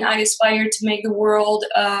 and I aspire to make the world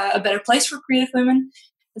a better place for creative women.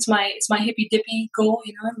 It's my hippy dippy goal,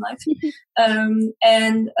 in life.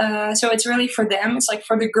 So it's really for them. It's like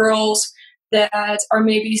for the girls that are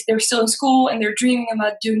maybe they're still in school and they're dreaming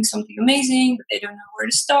about doing something amazing, but they don't know where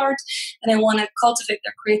to start, and they want to cultivate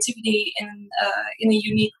their creativity in a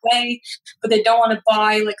unique way, but they don't want to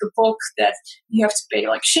buy like a book that you have to pay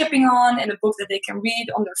like shipping on, and a book that they can read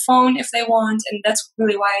on their phone if they want. And that's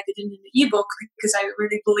really why I did it in the ebook, because I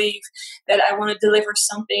really believe that I want to deliver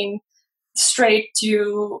something straight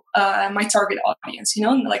to my target audience.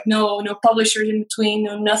 Like no publishers in between,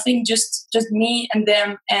 no nothing, just me and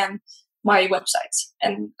them and my websites.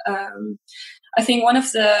 And I think one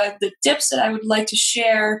of the tips that I would like to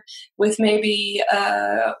share with maybe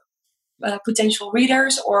potential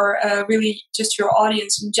readers, or really just your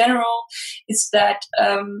audience in general, is that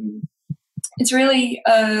it's really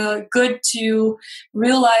good to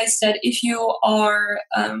realize that if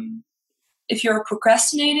you're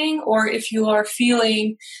procrastinating, or if you are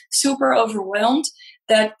feeling super overwhelmed,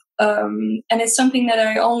 that and it's something that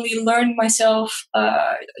I only learned myself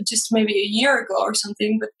just maybe a year ago or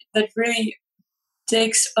something, but that really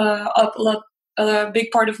takes up a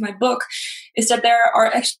big part of my book, is that there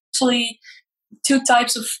are actually 2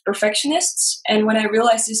 types of perfectionists. And when I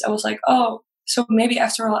realized this, I was like, oh, so maybe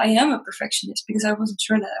after all I am a perfectionist, because I wasn't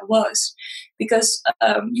sure that I was. Because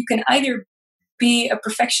you can either be a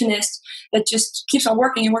perfectionist that just keeps on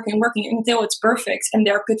working and working and working until it's perfect, and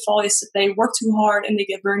their pitfall is that they work too hard and they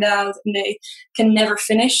get burned out and they can never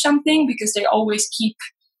finish something because they always keep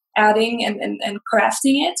adding and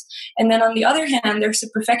crafting it. And then on the other hand, there's the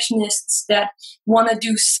perfectionists that want to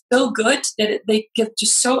do so good that they get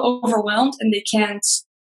just so overwhelmed and they can't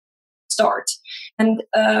start. And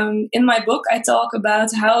in my book, I talk about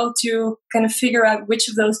how to kind of figure out which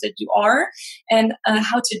of those that you are, and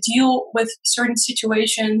how to deal with certain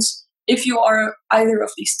situations if you are either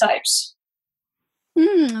of these types.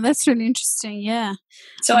 That's really interesting. Yeah.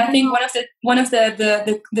 So I think one of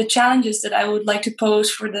the challenges that I would like to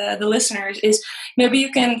pose for the listeners is, maybe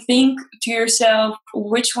you can think to yourself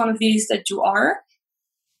which one of these that you are.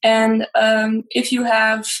 And if you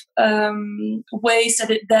have ways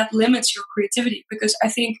that limits your creativity, because I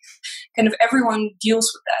think kind of everyone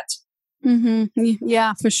deals with that.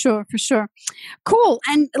 Yeah, for sure. Cool.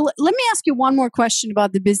 And let me ask you one more question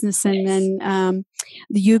about the business, and then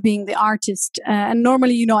you being the artist. And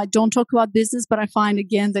normally, I don't talk about business, but I find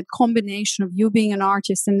again that combination of you being an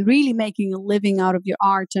artist and really making a living out of your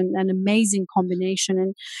art, and an amazing combination.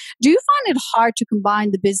 And do you find it hard to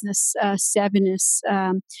combine the business savviness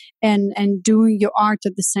and doing your art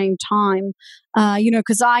at the same time?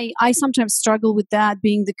 Because I sometimes struggle with that,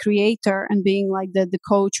 being the creator and being like the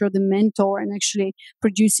coach or the mentor, and actually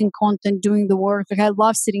producing content, doing the work. Like, I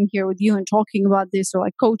love sitting here with you and talking about this, or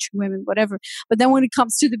like coaching women, whatever. But then when it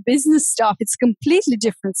comes to the business stuff, it's completely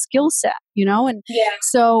different skill set, And Yeah.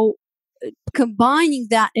 so combining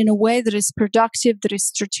that in a way that is productive, that is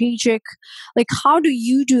strategic, like, how do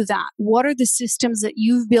you do that? What are the systems that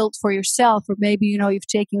you've built for yourself, or maybe you've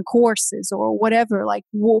taken courses or whatever? Like,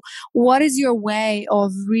 what is your way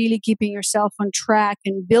of really keeping yourself on track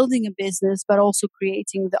and building a business, but also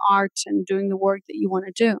creating the art and doing the work that you want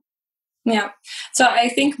to do? Yeah. So I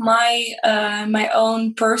think my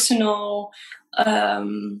own personal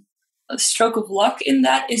stroke of luck in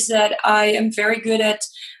that is that I am very good at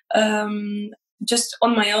just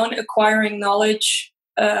on my own acquiring knowledge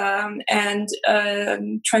and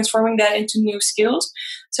transforming that into new skills.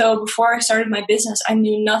 So before I started my business, I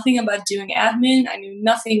knew nothing about doing admin. I knew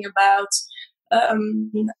nothing about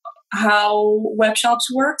how web shops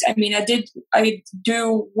worked. I mean, I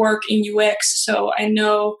do work in UX, so I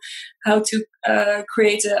know how to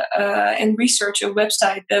create and research a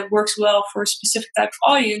website that works well for a specific type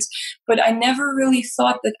of audience. But I never really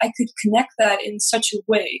thought that I could connect that in such a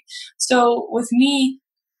way. So with me,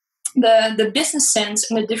 the business sense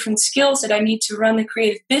and the different skills that I need to run a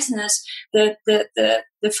creative business, the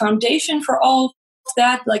foundation for all of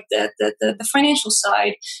that, like the financial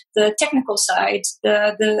side, the technical side,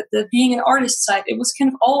 the being an artist side, it was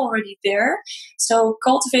kind of all already there. So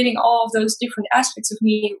cultivating all of those different aspects of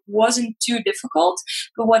me wasn't too difficult.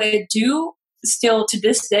 But what I do still to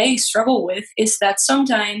this day struggle with is that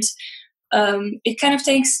sometimes it kind of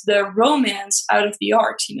takes the romance out of the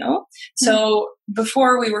art, you know? So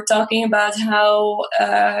before we were talking about how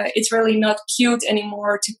it's really not cute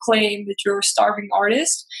anymore to claim that you're a starving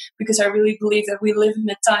artist, because I really believe that we live in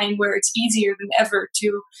a time where it's easier than ever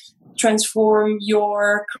to transform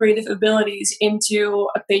your creative abilities into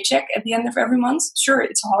a paycheck at the end of every month. Sure,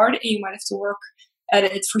 it's hard and you might have to work at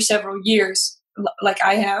it for several years, like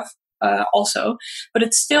I have also, but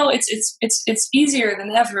it's still it's easier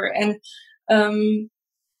than ever. And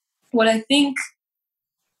what I think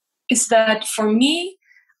is that for me,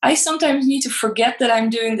 I sometimes need to forget that I'm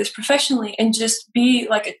doing this professionally and just be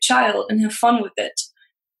like a child and have fun with it.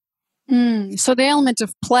 So the element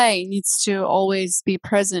of play needs to always be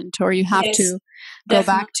present, or you have to go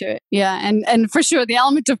back to it. Yeah, and for sure, the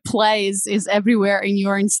element of play is everywhere in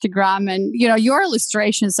your Instagram, and you know your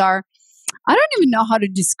illustrations are. I don't even know how to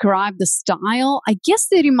describe the style. I guess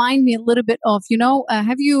they remind me a little bit of, you know,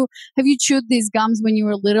 have you chewed these gums when you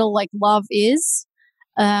were little, like Love Is?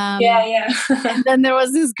 Yeah. And then there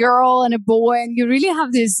was this girl and a boy, and you really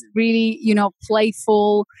have this really, you know,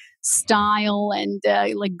 playful style and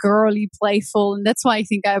like girly playful. And that's why I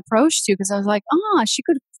think I approached you, because I was like,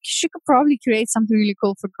 she could probably create something really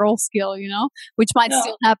cool for Girl Skill, you know, which might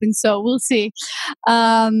still happen. So we'll see.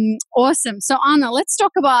 Awesome. So Anna, let's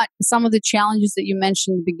talk about some of the challenges that you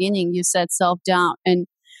mentioned in the beginning. You said self-doubt, and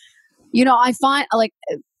you know, I find like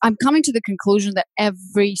I'm coming to the conclusion that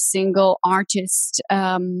every single artist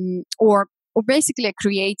or basically a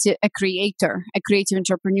creative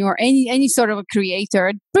entrepreneur, any sort of a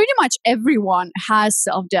creator, pretty much everyone has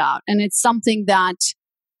self-doubt. And it's something that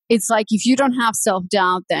it's like, if you don't have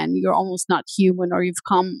self-doubt, then you're almost not human, or you've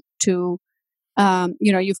come to,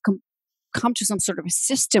 you've come to some sort of a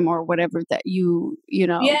system or whatever that you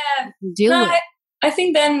deal with. I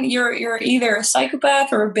think then you're either a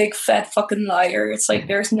psychopath or a big fat fucking liar. It's like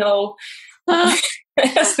there's no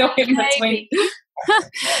there's no in between.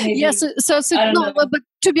 Yeah, so no, but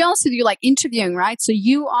to be honest with you, like interviewing, right? So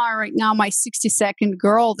you are right now my 60-second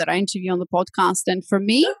girl that I interview on the podcast, and for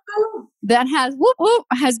me, that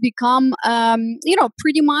has become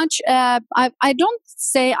pretty much. I don't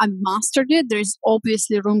say I mastered it. There's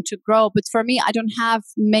obviously room to grow, but for me, I don't have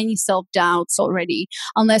many self-doubts already,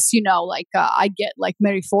 unless I get like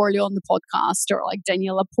Mary Forleo on the podcast, or like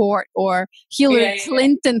Danielle Laporte or Hillary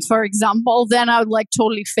Clinton, for example. Then I would like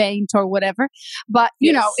totally faint or whatever. But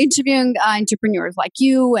you know, interviewing entrepreneurs like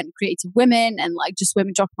you and creative women and like just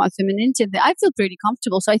women talking about femininity, I feel pretty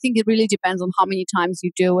comfortable. So I think it really depends on how many times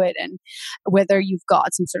you do it and whether you've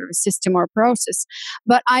got some sort of a system or a process.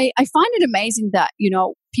 But I find it amazing that, you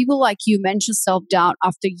know, people like you mention self-doubt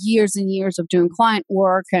after years and years of doing client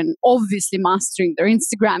work and obviously mastering their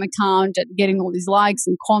Instagram account and getting all these likes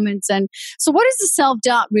and comments. And so what is the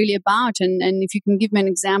self-doubt really about? And if you can give me an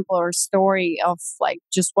example or a story of like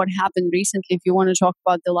just what happened recently, if you want to talk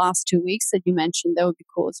about the last 2 weeks that you mentioned, that would be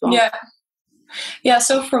cool as well. Yeah.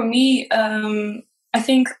 So for me, I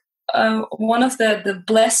think one of the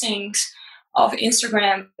blessings of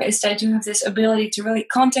Instagram is that you have this ability to really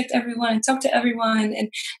contact everyone and talk to everyone and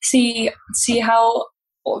see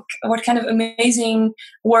what kind of amazing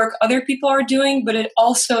work other people are doing, but it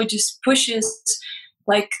also just pushes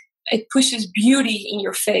beauty in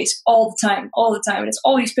your face all the time. And it's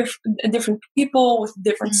always different people with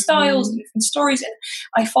different styles and different stories. And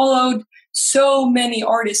I followed so many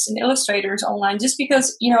artists and illustrators online just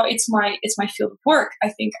because, you know, it's my field of work. I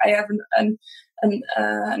think I have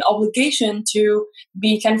an obligation to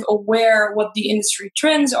be kind of aware what the industry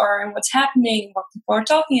trends are and what's happening, what people are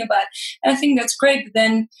talking about. And I think that's great. But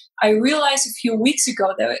then I realized a few weeks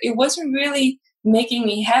ago that it wasn't really making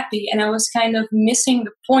me happy. And I was kind of missing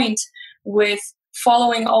the point with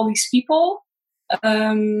following all these people,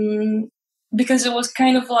 because it was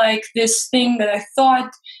kind of like this thing that I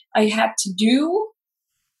thought I had to do.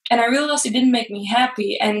 And I realized it didn't make me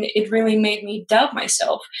happy, and it really made me doubt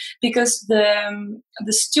myself, because the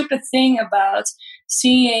stupid thing about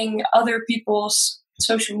seeing other people's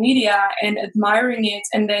social media and admiring it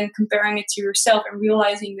and then comparing it to yourself and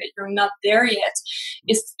realizing that you're not there yet,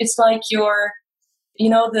 it's like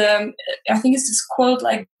I think it's this quote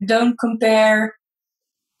like, don't compare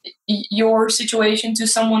your situation to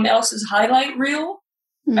someone else's highlight reel.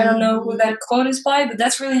 I don't know who that quote is by, but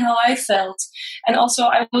that's really how I felt. And also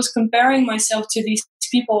I was comparing myself to these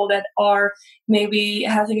people that are maybe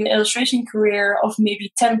having an illustration career of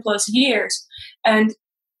maybe 10 plus years. And,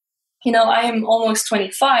 you know, I am almost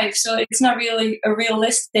 25, so it's not really a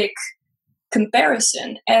realistic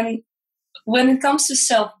comparison. And when it comes to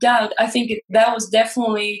self-doubt, I think that was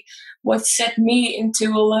definitely what set me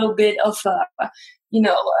into a little bit of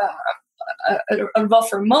a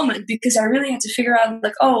rougher moment, because I really had to figure out,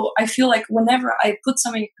 like, oh, I feel like whenever I put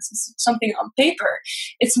something on paper,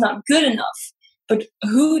 it's not good enough. But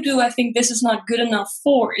who do I think this is not good enough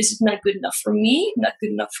for? Is it not good enough for me? Not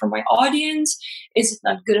good enough for my audience? Is it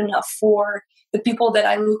not good enough for the people that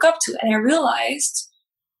I look up to? And I realized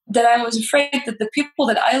that I was afraid that the people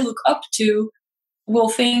that I look up to will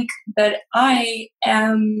think that I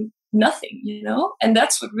am nothing, And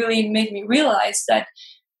that's what really made me realize that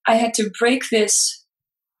I had to break this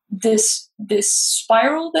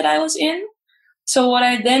spiral that I was in. So what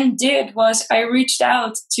I then did was I reached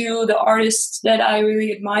out to the artists that I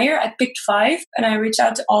really admire. I picked 5 and I reached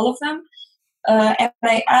out to all of them. And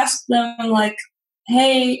I asked them, like,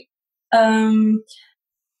 hey, even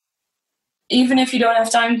if you don't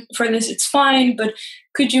have time for this, it's fine, but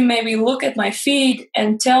could you maybe look at my feed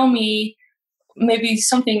and tell me maybe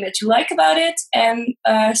something that you like about it, and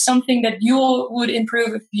something that you would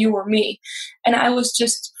improve if you were me? And I was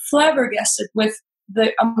just flabbergasted with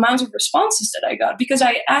the amount of responses that I got, because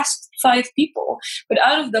I asked 5 people, but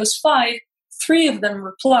out of those 5, 3 of them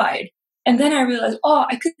replied. And then I realized, oh,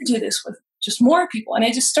 I could do this with just more people. And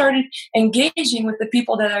I just started engaging with the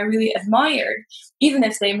people that I really admired, even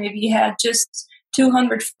if they maybe had just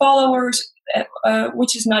 200 followers,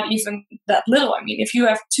 which is not even that little. I mean, if you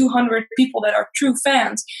have 200 people that are true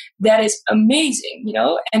fans, that is amazing,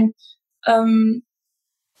 And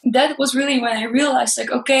that was really when I realized,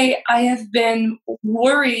 like, okay, I have been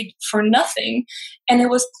worried for nothing. And it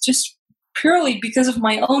was just purely because of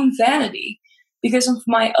my own vanity, because of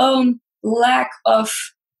my own lack of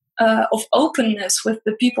openness with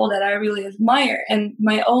the people that I really admire, and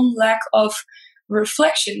my own lack of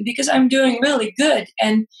reflection, because I'm doing really good.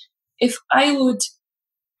 And I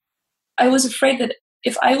was afraid that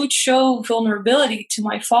if I would show vulnerability to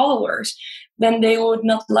my followers, then they would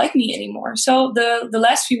not like me anymore. So the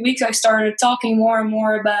last few weeks, I started talking more and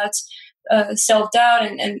more about self-doubt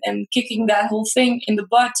and kicking that whole thing in the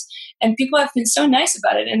butt. And people have been so nice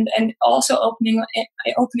about it, and also opening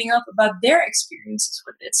up about their experiences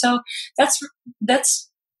with it. So that's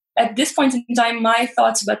at this point in time my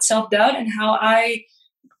thoughts about self-doubt and how I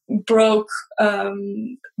broke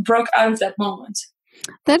out of that moment.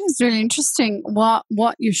 That is really interesting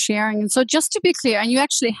what you're sharing. And so just to be clear, and you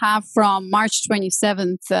actually have from March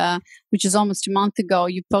 27th, which is almost a month ago,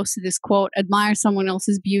 you posted this quote, "Admire someone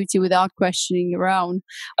else's beauty without questioning your own."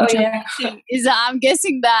 Which I'm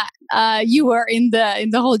guessing that you were in the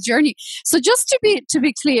whole journey. So just to be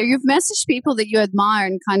clear, you've messaged people that you admire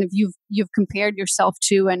and kind of you've compared yourself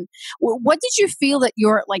to. And what did you feel that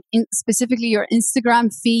your specifically your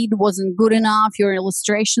Instagram feed wasn't good enough, your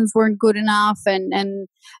illustrations weren't good enough, and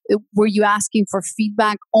were you asking for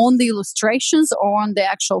feedback on the illustrations or on the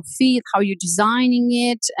actual feed, how you're designing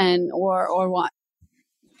it, and or what?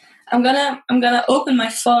 I'm gonna open my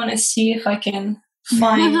phone and see if I can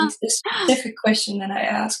find the specific question that I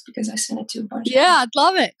asked, because I sent it to a bunch of people. I'd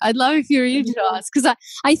love it. I'd love if you read it to us, because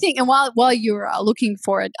I think, and while you're looking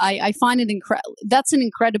for it, I find it incredible. That's an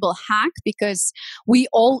incredible hack, because we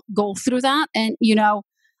all go through that. And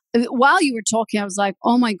while you were talking, I was like,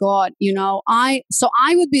 oh my God, I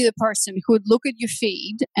would be the person who would look at your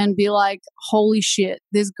feed and be like, holy shit,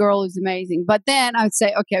 this girl is amazing. But then I would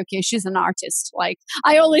say, okay, she's an artist. Like,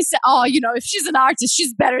 I always say, if she's an artist,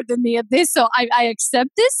 she's better than me at this. So I accept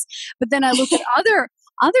this. But then I look at others,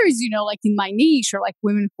 like in my niche, or like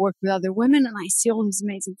women who work with other women, and I see all these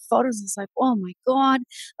amazing photos. It's like, oh my God,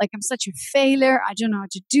 like I'm such a failure. I don't know how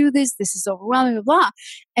to do this. This is overwhelming, blah, blah.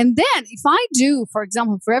 And then if I do, for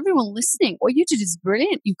example, for everyone listening, what you did is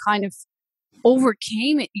brilliant. You kind of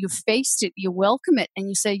overcame it, you faced it, you welcome it, and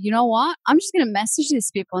you say, you know what, I'm just going to message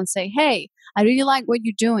these people and say, hey, I really like what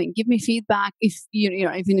you're doing. Give me feedback if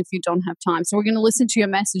even if you don't have time. So we're going to listen to your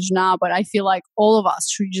message now, but I feel like all of us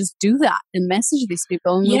should just do that and message these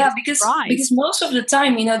people. And because most of the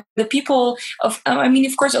time, the people of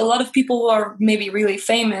course, a lot of people who are maybe really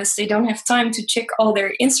famous, they don't have time to check all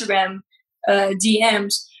their Instagram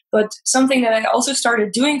DMs. But something that I also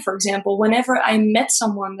started doing, for example, whenever I met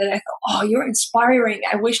someone that I thought, oh, you're inspiring,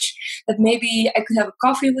 I wish that maybe I could have a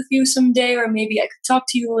coffee with you someday, or maybe I could talk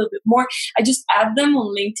to you a little bit more, I just add them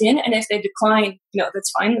on LinkedIn. And if they decline,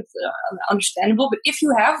 that's fine, that's understandable. But if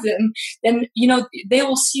you have them, then, they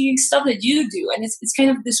will see stuff that you do. And it's kind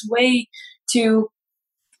of this way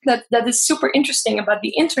that is super interesting about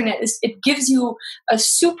the internet, is it gives you a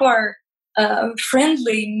super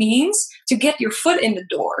friendly means to get your foot in the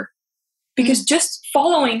door, because just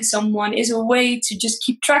following someone is a way to just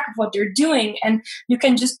keep track of what they're doing, and you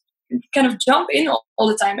can just kind of jump in all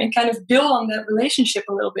the time and kind of build on that relationship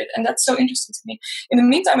a little bit. And that's so interesting to me. In the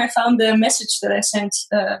meantime, I found the message that I sent,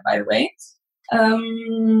 by the way.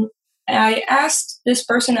 I asked this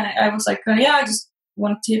person, I was like, yeah, I just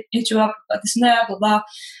wanted to hit you up about this and that, blah,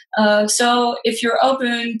 blah. So if you're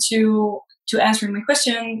open to answering my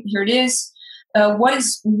question, here it is. What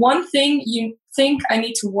is one thing you think I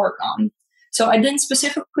need to work on? So I didn't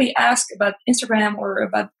specifically ask about Instagram or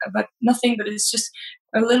about nothing, but it's just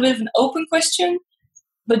a little bit of an open question.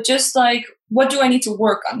 But just like, what do I need to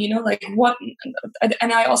work on? Like what?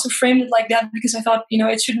 And I also framed it like that because I thought,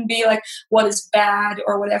 it shouldn't be like what is bad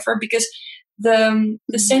or whatever, because the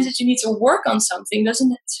sense that you need to work on something doesn't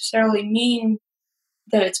necessarily mean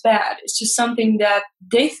that it's bad. It's just something that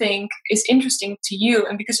they think is interesting to you,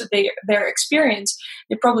 and because of their experience,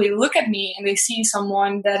 they probably look at me and they see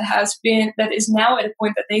someone that is now at a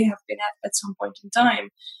point that they have been at some point in time.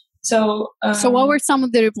 So what were some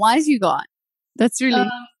of the replies you got? That's really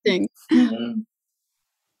interesting. Mm-hmm.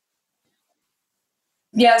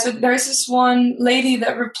 Yeah, so there's this one lady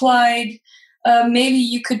that replied, maybe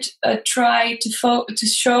you could try to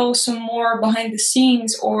show some more behind the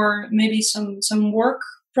scenes, or maybe some work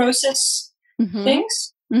process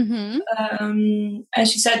things. Mm-hmm. And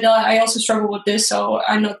she said, no, I also struggle with this, so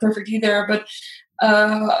I'm not perfect either. But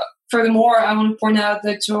furthermore, I want to point out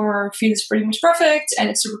that your feed is pretty much perfect and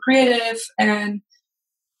it's super creative, and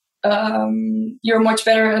you're much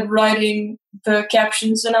better at writing the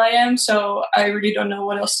captions than I am, so I really don't know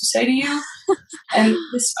what else to say to you. And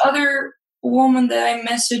this other woman that I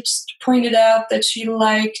messaged pointed out that she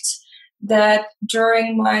liked that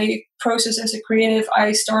during my process as a creative,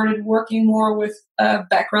 I started working more with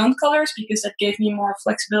background colors, because that gave me more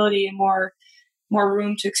flexibility and more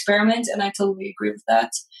room to experiment, and I totally agree with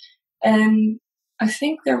that. And I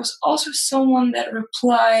think there was also someone that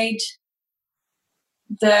replied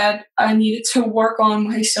that I needed to work on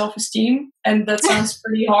my self-esteem, and that sounds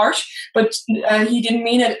pretty harsh, but he didn't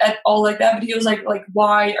mean it at all like that. But he was like,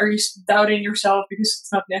 why are you doubting yourself? Because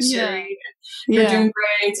it's not necessary. Yeah. You're doing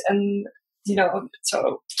great, and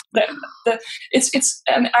so it's.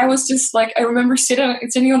 And I was just like, I remember sitting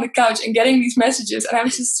on the couch and getting these messages, and I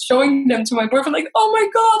was just showing them to my boyfriend, like, oh my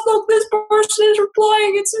god, look, this person is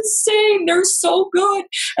replying. It's insane. They're so good,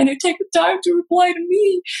 and they take the time to reply to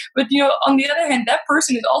me. But on the other hand, that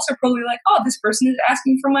person is also probably like, oh, this person is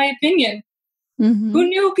asking for my opinion. Mm-hmm. Who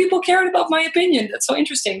knew people cared about my opinion? That's so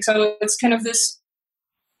interesting. So it's kind of this,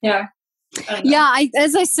 yeah. Yeah,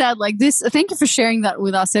 as I said, like this, thank you for sharing that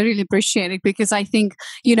with us. I really appreciate it, because I think,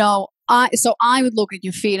 I would look at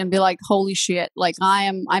your feed and be like, holy shit, like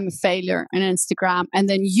I'm a failure on Instagram. And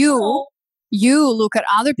then you look at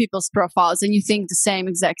other people's profiles and you think the same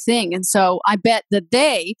exact thing. And so I bet that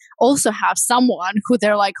they also have someone who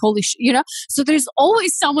they're like, holy shit, so there's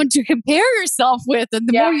always someone to compare yourself with. And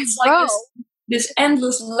the more you grow, this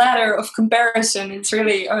endless ladder of comparison. It's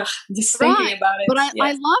really just thinking about it. But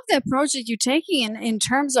I love the approach that you're taking in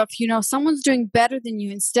terms of, someone's doing better than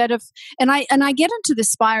you, instead of, and I get into the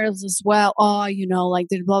spirals as well. Oh, like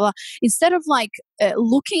the blah, blah. Instead of like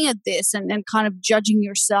looking at this and kind of judging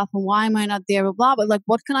yourself and why am I not there, blah, blah, but like,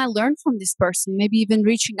 what can I learn from this person? Maybe even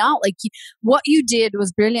reaching out. Like what you did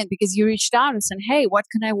was brilliant, because you reached out and said, hey, what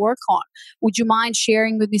can I work on? Would you mind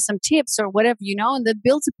sharing with me some tips or whatever, and that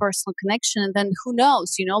builds a personal connection. And then who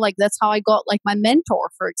knows, like that's how I got like my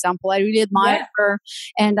mentor, for example. I really admired her,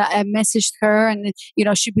 and I messaged her, and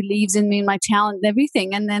she believes in me and my talent and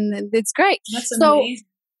everything, and then it's great. That's amazing.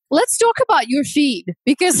 Let's talk about your feed,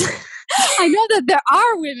 because I know that there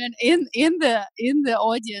are women in the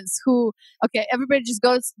audience who, okay, everybody just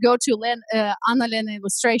go to Anna Lena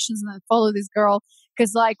Illustrations and then follow this girl,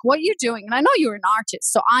 because like what you're doing, and I know you're an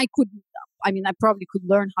artist, so I probably could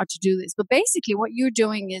learn how to do this, but basically what you're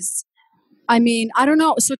doing is, I don't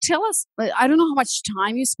know. So tell us, I don't know how much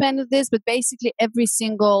time you spend with this, but basically every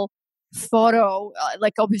single photo,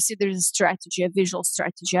 like obviously there's a strategy, a visual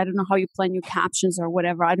strategy. I don't know how you plan your captions or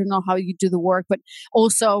whatever. I don't know how you do the work, but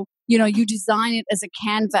also, you design it as a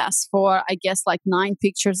canvas for, I guess, like 9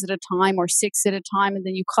 pictures at a time or 6 at a time, and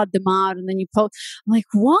then you cut them out and then you post. I'm like,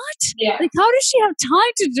 what? Yeah. Like, how does she have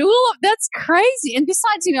time to do all of that's crazy? And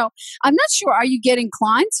besides, I'm not sure, are you getting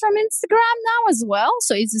clients from Instagram now as well?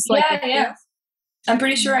 So is this like yeah. I'm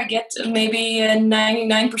pretty sure I get maybe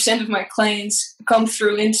 99% of my clients come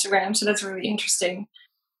through Instagram, so that's really interesting.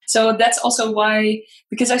 So that's also why,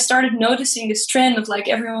 because I started noticing this trend of like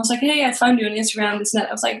everyone was like, hey, I found you on Instagram, this and that.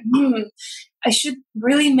 I was like, I should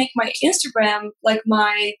really make my Instagram like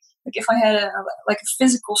if I had a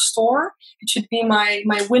physical store, it should be my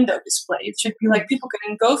window display. It should be like people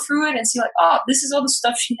can go through it and see like, oh, this is all the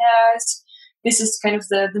stuff she has. this is kind of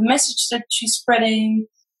the message that she's spreading.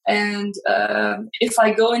 And if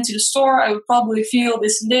I go into the store, I would probably feel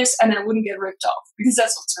this and this, and I wouldn't get ripped off, because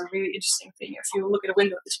that's also a really interesting thing. If you look at a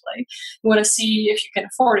window display, you want to see if you can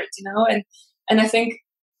afford it, And I think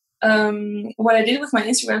what I did with my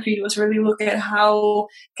Instagram feed was really look at how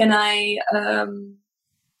can I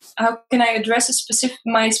address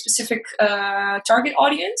my specific target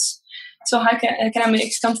audience. So how can I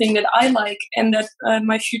make something that I like and that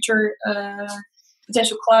my future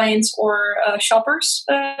potential clients or shoppers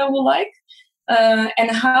will like,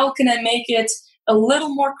 and how can I make it a little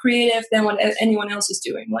more creative than what anyone else is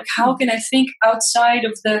doing? Like, how can I think outside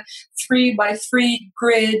of the 3x3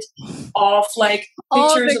 grid of like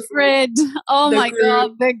pictures the grid. Oh my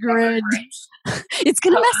God, the grid. It's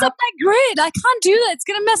going to mess up my grid. I can't do that. It's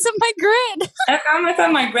going to mess up my grid. I can't mess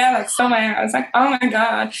up my grid. I was like, oh my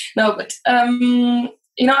God. No, but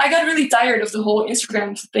I got really tired of the whole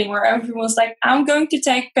Instagram thing where everyone was like, I'm going to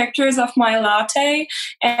take pictures of my latte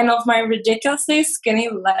and of my ridiculously skinny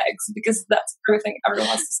legs because that's everything everyone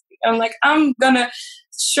wants to see. I'm like, I'm going to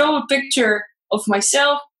show a picture of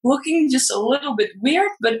myself looking just a little bit weird,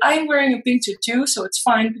 but I'm wearing a pink tutu, so it's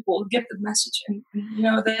fine. People will get the message. And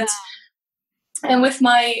that's... And with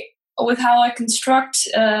how I construct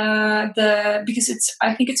because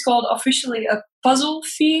I think it's called officially a puzzle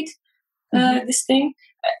feed, this thing.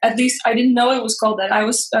 At least I didn't know it was called that. I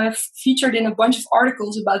was featured in a bunch of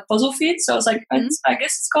articles about puzzle feeds, so I was like, I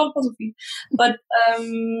guess it's called a puzzle feed. But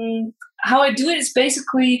how I do it is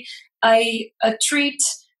basically I treat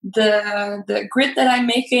the grid that I'm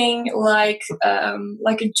making like a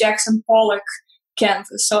Jackson Pollock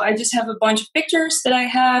canvas. So I just have a bunch of pictures that I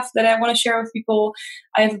have that I want to share with people.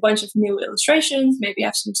 I have a bunch of new illustrations. Maybe I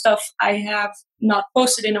have some stuff I have not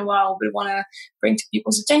posted in a while but want to bring to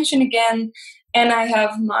people's attention again. And I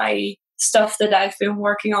have my stuff that I've been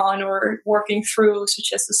working on or working through,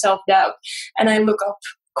 such as the self-doubt. And I look up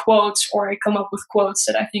quotes, or I come up with quotes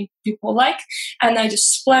that I think people like, and I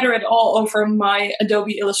just splatter it all over my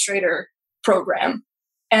Adobe Illustrator program.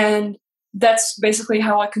 And that's basically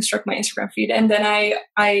how I construct my Instagram feed. And then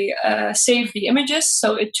I save the images,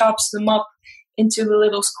 so it chops them up into the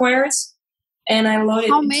little squares, and I load it.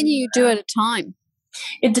 How many you do at a time?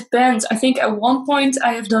 It depends. I think at one point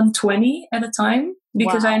I have done 20 at a time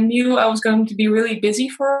because I knew I was going to be really busy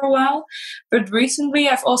for a while. But recently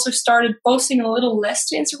I've also started posting a little less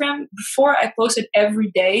to Instagram. Before I posted every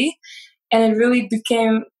day, and it really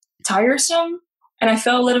became tiresome. And I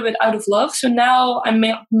fell a little bit out of love. So now I'm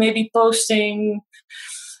maybe posting,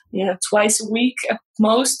 twice a week at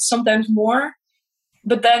most, sometimes more.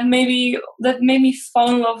 But that made me fall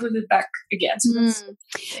in love with it back again. So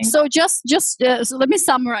so let me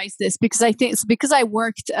summarize this, because I think because I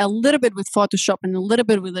worked a little bit with Photoshop and a little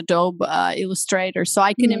bit with Adobe Illustrator, so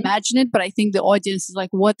I can imagine it. But I think the audience is like,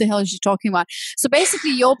 "What the hell is she talking about?" So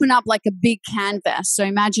basically, you open up like a big canvas. So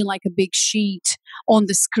imagine like a big sheet on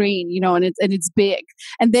the screen, and it's big,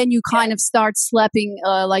 and then you kind of start slapping,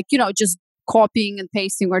 just copying and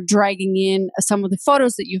pasting or dragging in some of the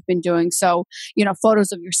photos that you've been doing. So,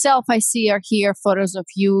 photos of yourself I see are here, photos of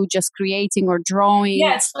you just creating or drawing.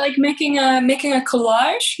 Yeah, it's like making a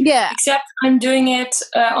collage. Yeah. Except I'm doing it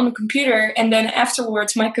on the computer, and then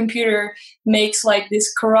afterwards my computer makes like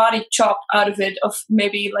this karate chop out of it of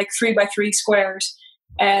maybe like 3x3 squares.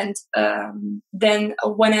 And then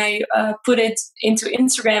when I put it into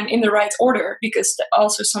Instagram in the right order, because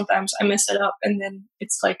also sometimes I mess it up and then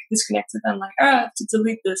it's like disconnected. I'm like, I have to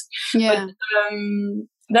delete this. Yeah. But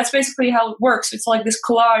that's basically how it works. It's like this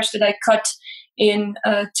collage that I cut in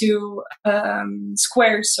to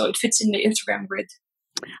squares, so it fits in the Instagram grid.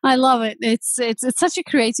 I love it. It's such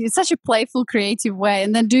a playful, creative way.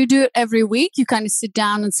 And then do you do it every week? You kind of sit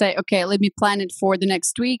down and say, okay, let me plan it for the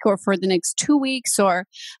next week or for the next 2 weeks, or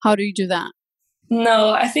how do you do that?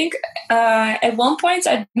 No, I think at one point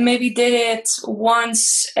I maybe did it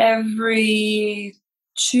once every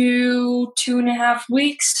 2.5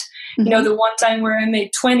 weeks. The one time where I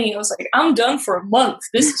made 20, I was like, I'm done for a month.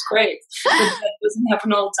 This is great. But that doesn't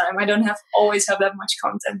happen all the time. I don't always have that much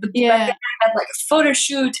content. But back then I had like a photo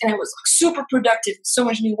shoot, and it was like super productive, so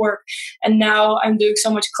much new work. And now I'm doing so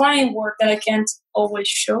much client work that I can't always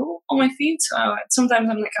show on my feed. So sometimes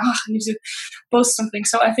I'm like, I need to post something.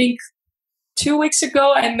 So I think 2 weeks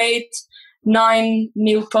ago I made 9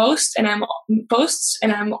 new posts, and I'm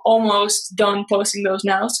almost done posting those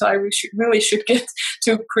now. So I really should get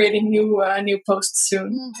to creating new posts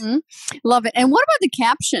soon. Mm-hmm. Love it. And what about the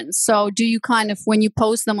captions? So do you kind of, when you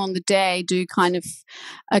post them on the day, do you kind of,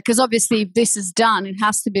 because obviously if this is done, it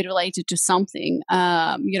has to be related to something,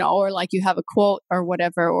 or like you have a quote or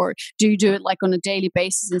whatever, or do you do it like on a daily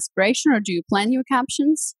basis inspiration, or do you plan your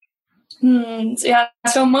captions? Yeah,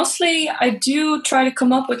 so mostly I do try to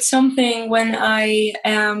come up with something when I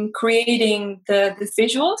am creating the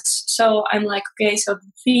visuals. So I'm like, okay, so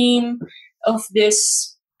the theme of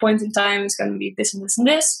this point in time is going to be this and this and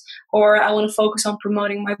this, or I want to focus on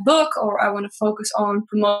promoting my book, or I want to focus on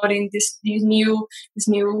promoting this new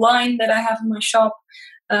line that I have in my shop.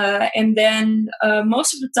 And then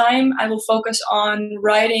most of the time I will focus on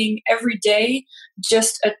writing every day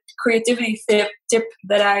just a creativity tip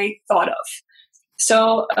that I thought of.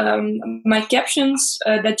 So my captions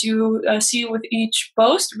that you see with each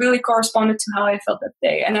post really corresponded to how I felt that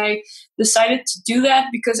day. And I decided to do that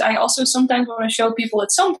because I also sometimes want to show people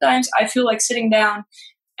that sometimes I feel like sitting down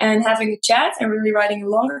and having a chat and really writing a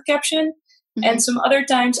longer caption. Mm-hmm. And some other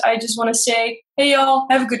times I just want to say, hey, y'all,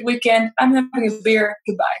 have a good weekend. I'm having a beer.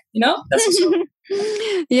 Goodbye. That's also...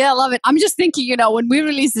 Yeah, I love it. I'm just thinking, when we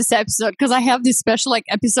release this episode, because I have these special like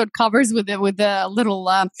episode covers with the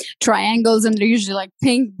little triangles, and they're usually like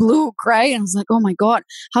pink, blue, gray. And I was like, oh my God,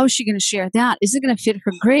 how is she going to share that? Is it going to fit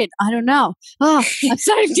her grid? I don't know. Oh, I'm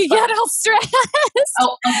starting to get all stressed.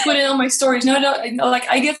 I'll put it on my stories. No, like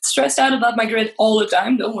I get stressed out about my grid all the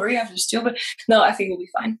time. Don't worry, I have to do, but no, I think it'll be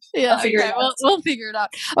fine. Yeah, I'll figure it out. We'll figure it out.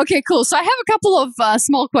 Okay, cool. So I have a couple of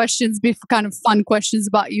small questions, kind of fun questions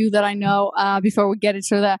about you that I know before we get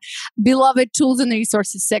into the beloved tools and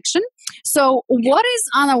resources section. So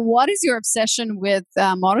Anna, what is your obsession with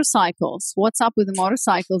motorcycles? What's up with the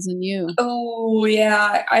motorcycles and you? Oh,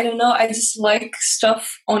 yeah. I don't know. I just like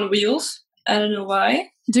stuff on wheels. I don't know why.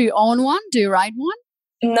 Do you own one? Do you ride one?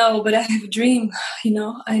 No, but I have a dream.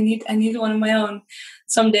 I need one of my own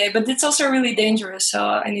someday. But it's also really dangerous, so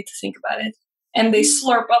I need to think about it. And they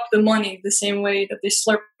slurp up the money the same way that they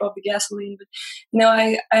slurp up the gasoline. But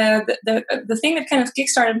the thing that kind of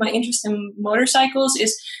kickstarted my interest in motorcycles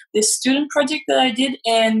is this student project that I did,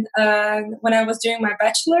 and when I was doing my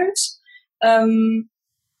bachelor's, and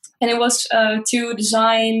it was to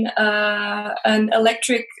design an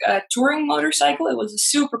electric touring motorcycle. It was a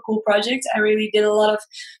super cool project. I really did a lot of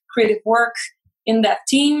creative work in that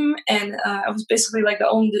team, and I was basically like the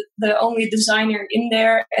only designer in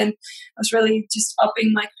there, and I was really just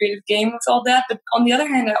upping my creative game with all that. But on the other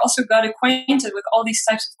hand, I also got acquainted with all these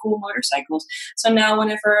types of cool motorcycles. So now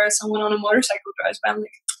whenever someone on a motorcycle drives by, I'm like,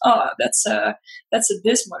 oh, that's a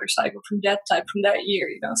this motorcycle from that type from that year,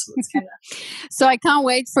 So it's kind of. So I can't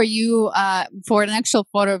wait for you for an actual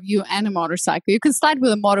photo of you and a motorcycle. You can start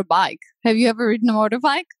with a motorbike. Have you ever ridden a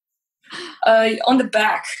motorbike? On the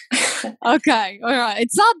back. Okay, all right.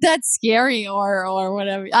 It's not that scary or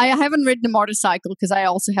whatever. I haven't ridden a motorcycle because I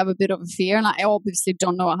also have a bit of a fear, and I obviously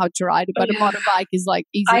don't know how to ride it. But a motorbike is like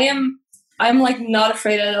easy. I'm like not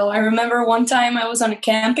afraid at all. I remember one time I was on a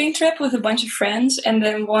camping trip with a bunch of friends, and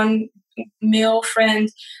then one male friend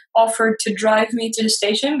offered to drive me to the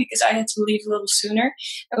station because I had to leave a little sooner.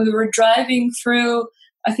 And we were driving through,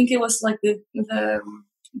 I think it was like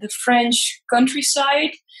the French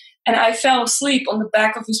countryside. And I fell asleep on the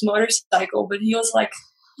back of his motorcycle, but he was like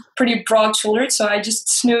pretty broad-shouldered, so I just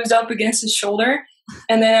snoozed up against his shoulder.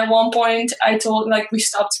 And then at one point, we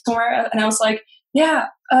stopped somewhere, and I was like, "Yeah,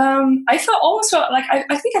 I felt almost like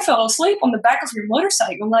I think I fell asleep on the back of your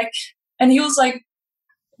motorcycle." And he was like,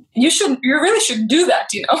 "You really should do that,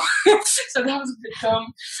 So that was a bit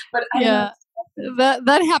dumb, but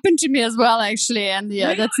That happened to me as well, actually, and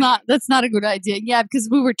really? that's not a good idea. Yeah, because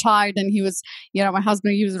we were tired, and he was, my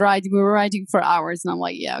husband, he was riding. We were riding for hours, and I'm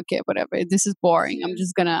like, yeah, okay, whatever. This is boring. I'm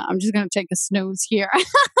just gonna take a snooze here.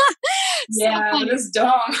 Yeah, that's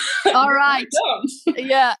dumb. All right. Dumb.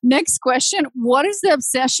 Yeah. Next question. What is the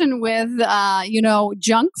obsession with,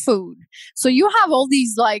 junk food? So you have all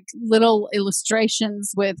these like little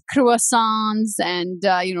illustrations with croissants and,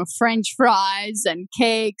 French fries and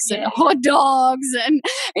cakes and hot dogs and,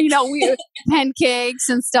 we pancakes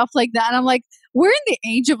and stuff like that. And I'm like, we're in the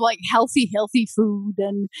age of like healthy food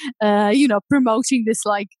and, promoting this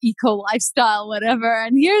like eco lifestyle, whatever.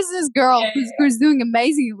 And here's this girl who's doing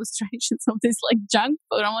amazing illustrations of this like junk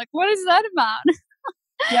food. I'm like, what is that about?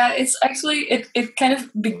 Yeah, it's actually, it kind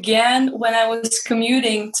of began when I was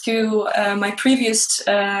commuting to my previous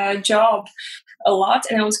job a lot,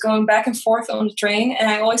 and I was going back and forth on the train, and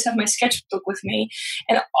I always have my sketchbook with me.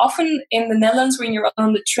 And often in the Netherlands, when you're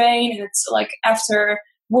on the train and it's like after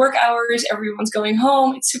work hours, everyone's going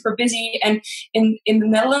home, it's super busy. And in the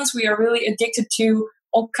Netherlands, we are really addicted to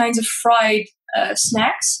all kinds of fried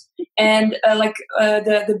snacks, and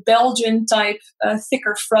the Belgian type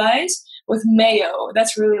thicker fries with mayo.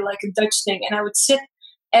 That's really like a Dutch thing. And I would sit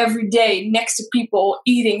every day next to people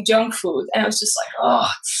eating junk food, and I was just like, oh,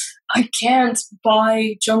 I can't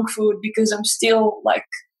buy junk food because I'm still like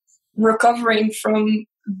recovering from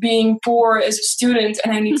being poor as a student,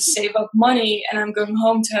 and I need to save up money, and I'm going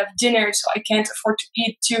home to have dinner, so I can't afford to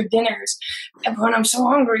eat 2 dinners. And when I'm so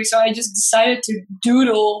hungry, so I just decided to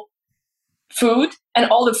doodle food, and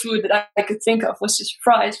all the food that I could think of was just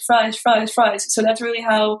fries, fries, fries, fries. So that's really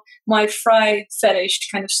how my fry fetish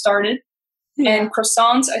kind of started. And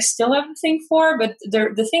croissants, I still have a thing for, but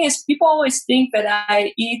the thing is, people always think that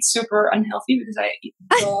I eat super unhealthy because I eat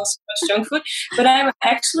so much junk food, but I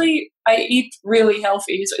eat really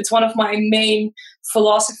healthy. So it's one of my main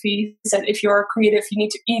philosophies that if you're creative, you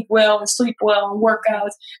need to eat well and sleep well and work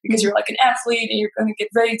out, because you're like an athlete and you're going to get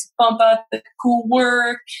ready to pump out the cool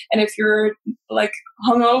work. And if you're like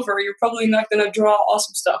hungover, you're probably not going to draw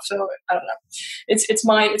awesome stuff. So I don't know. It's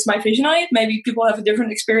my vision on it. Maybe people have a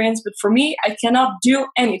different experience, but for me, I cannot do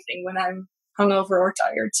anything when I'm hungover or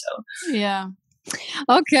tired. So yeah.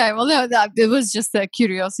 Okay, well, that it was just a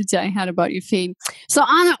curiosity I had about your feed. So,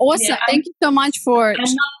 Anna, awesome. Yeah, Thank you so much for.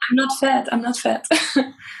 I'm not fat. I'm not fat.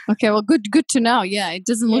 Okay, well, good to know. Yeah, it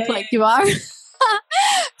doesn't look like you are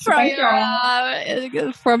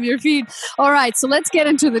from your feed. All right, so let's get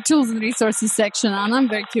into the tools and resources section, Anna. I'm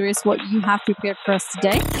very curious what you have prepared for us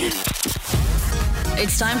today.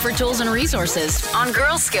 It's time for tools and resources on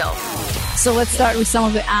Girl Skill. So let's start with some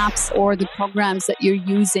of the apps or the programs that you're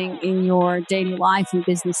using in your daily life and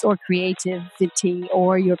business or creativity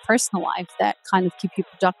or your personal life that kind of keep you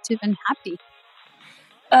productive and happy.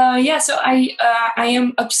 So I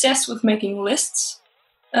am obsessed with making lists.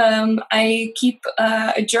 I keep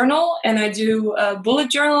a journal, and I do bullet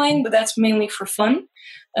journaling, but that's mainly for fun.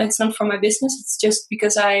 It's not for my business. It's just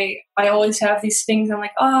because I always have these things. I'm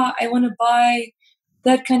like, I want to buy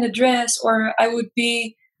that kind of dress, or I would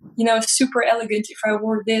be, super elegant if I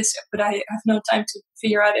wore this, but I have no time to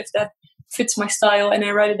figure out if that fits my style. And I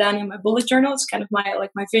write it down in my bullet journal. It's kind of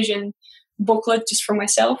my vision booklet just for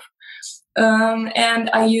myself. And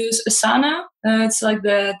I use Asana. It's like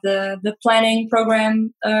the planning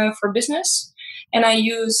program for business. And I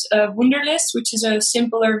use Wunderlist, which is a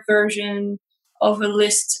simpler version of a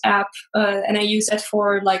lists app. And I use that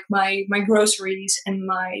for like my groceries and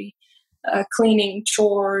my cleaning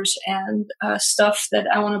chores and stuff that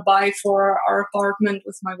I want to buy for our apartment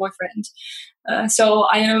with my boyfriend. So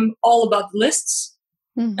I am all about lists.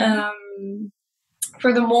 Mm-hmm.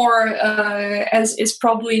 Furthermore, as is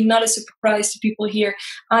probably not a surprise to people here,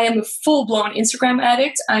 I am a full-blown Instagram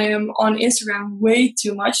addict. I am on Instagram way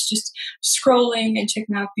too much, just scrolling and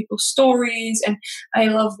checking out people's stories. And I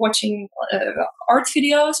love watching art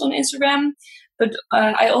videos on Instagram. But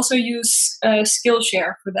I also use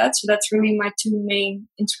Skillshare for that. So that's really my 2 main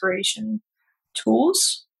inspiration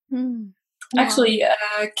tools. Mm. Wow. Actually,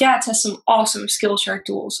 Kat has some awesome Skillshare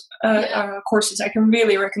tools, courses. I can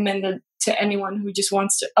really recommend it to anyone who just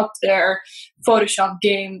wants to up their Photoshop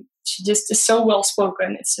game. She just is so well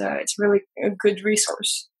spoken. It's really a good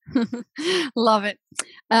resource. Love it.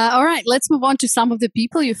 All right, let's move on to some of the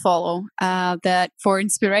people you follow that for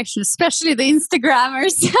inspiration, especially the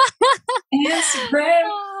Instagrammers. Instagram.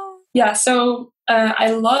 Yeah, so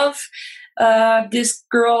I love this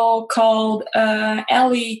girl called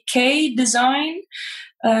Ellie K Design.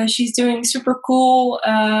 She's doing super cool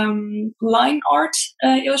line art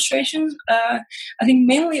illustrations, I think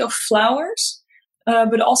mainly of flowers,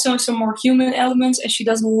 but also some more human elements, and she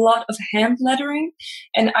does a lot of hand lettering.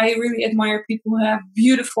 And I really admire people who have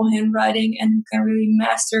beautiful handwriting and who can really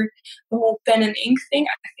master the whole pen and ink thing.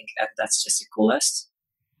 I think that's just the coolest.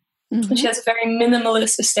 Mm-hmm. She has a very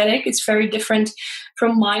minimalist aesthetic. It's very different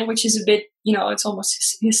from mine, which is a bit, it's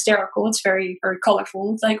almost hysterical. It's very, very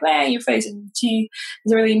colorful. It's like, your face. And she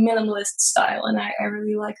has a really minimalist style, and I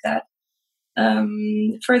really like that.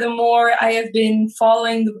 Furthermore, I have been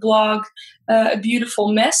following the blog A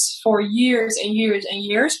Beautiful Mess for years and years and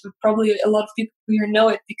years, but probably a lot of people here know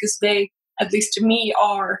it because they, at least to me,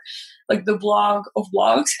 are like the blog of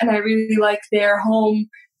blogs, and I really like their home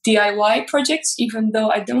DIY projects, even though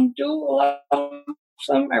I don't do a lot of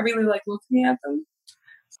them. I really like looking at them.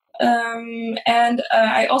 And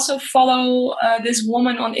I also follow this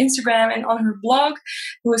woman on Instagram and on her blog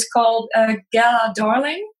who is called Gala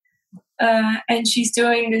Darling. And she's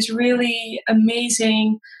doing this really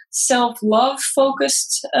amazing self-love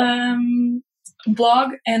focused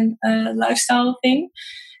blog and lifestyle thing.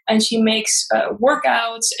 and she makes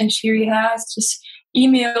workouts, and she has this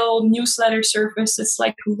email newsletter service. It's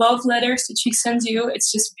like love letters that she sends you. It's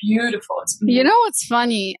just beautiful. It's beautiful. You know what's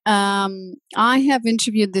funny? I have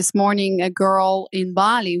interviewed this morning a girl in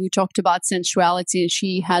Bali. We talked about sensuality, and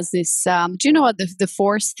she has this. Do you know what the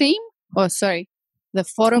forest theme? Oh, sorry. The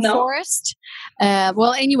photo forest.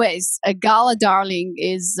 Well, anyways, Gala Darling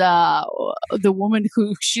is the woman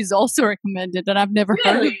who she's also recommended, and I've never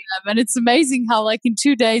heard of them. And it's amazing how, like, in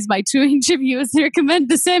 2 days, my 2 interviews recommend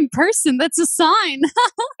the same person. That's a sign.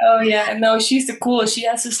 Oh yeah, no, she's the coolest. She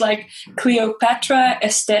has this like Cleopatra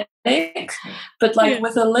aesthetic, but like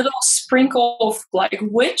with a little sprinkle of like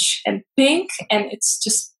witch and pink, and it's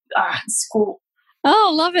just it's cool.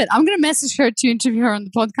 Oh, love it! I'm gonna message her to interview her on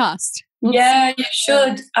the podcast. Yeah, you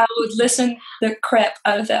should. I would listen the crap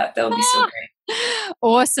out of that. That would be so great.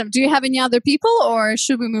 Awesome. Do you have any other people, or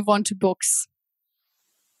should we move on to books?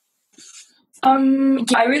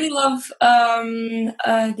 I really love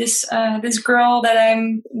this girl that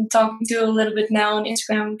I'm talking to a little bit now on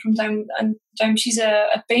Instagram from time to time. She's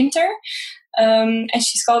a painter, and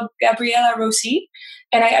she's called Gabriella Rossi.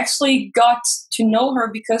 And I actually got to know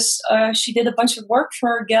her because she did a bunch of work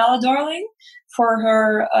for Gala Darling, for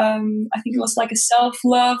her, I think it was like a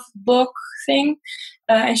self-love book thing.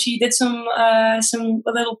 And she did some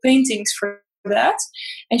little paintings for that.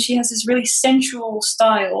 And she has this really sensual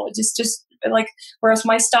style. Just like, whereas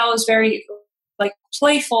my style is very like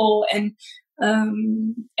playful and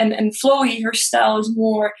flowy, her style is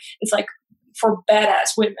more, it's like for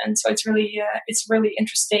badass women. So it's really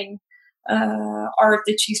interesting art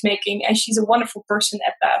that she's making, and she's a wonderful person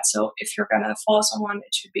at that. So if you're gonna follow someone,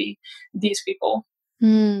 it should be these people.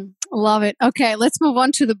 Love it. Okay, let's move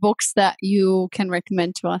on to the books that you can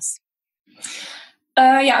recommend to us. So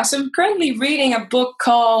I'm currently reading a book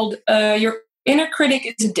called Your Inner Critic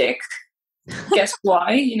is a Dick. Guess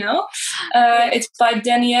why? It's by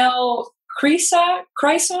Danielle Kreisa.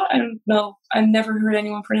 I don't know. I've never heard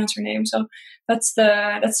anyone pronounce her name, so that's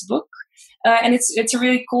the book. And it's a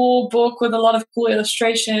really cool book with a lot of cool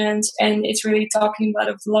illustrations, and it's really talking about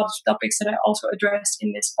a lot of topics that I also addressed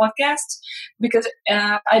in this podcast, because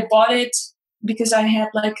I bought it because I had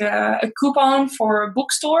like a coupon for a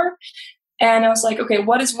bookstore, and I was like, okay,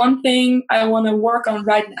 what is one thing I want to work on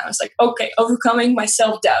right now? It's like, okay, overcoming my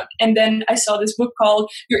self-doubt. And then I saw this book called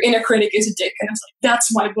Your Inner Critic is a Dick, and I was like,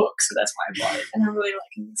 that's my book. So that's why I bought it, and I'm really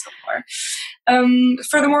liking it so far.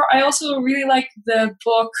 Furthermore, I also really like the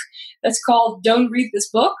book that's called Don't Read This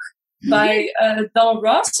Book by Donald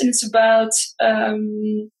Ross, and it's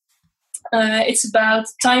about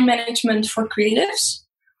time management for creatives.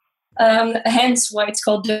 Hence why it's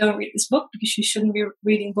called Don't Read This Book, because you shouldn't be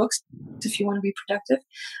reading books if you want to be productive.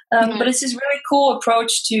 But it's this really cool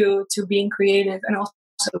approach to being creative and also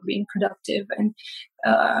being productive. And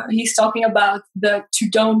he's talking about the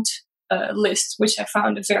to-don't list, which I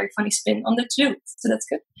found a very funny spin on the to-do. So that's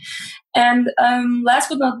good. And last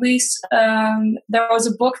but not least, there was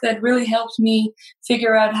a book that really helped me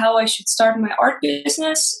figure out how I should start my art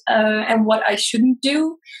business and what I shouldn't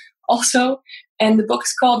do also. And the book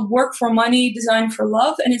is called Work for Money, Design for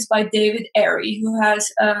Love, and it's by David Airy, who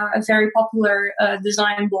has a very popular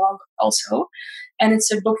design blog also. And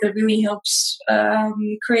it's a book that really helps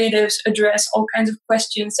creatives address all kinds of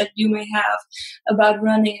questions that you may have about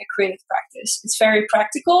running a creative practice. It's very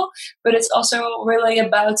practical, but it's also really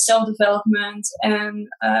about self-development and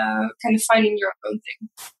kind of finding your own thing.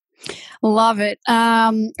 Love it.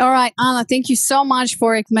 All right, Anna, thank you so much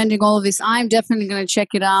for recommending all of this. I'm definitely going to check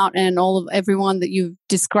it out, and all of everyone that you've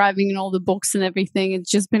describing and all the books and everything.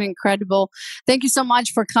 It's just been incredible. Thank you so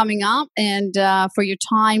much for coming up and for your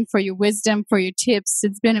time, for your wisdom, for your tips.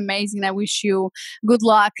 It's been amazing. I wish you good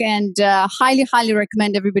luck, and highly, highly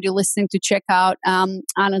recommend everybody listening to check out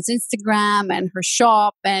Anna's Instagram and her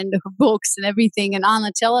shop and her books and everything. And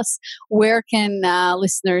Anna, tell us, where can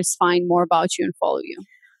listeners find more about you and follow you?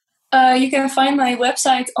 You can find my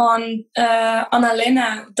website on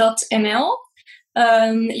annalena.nl.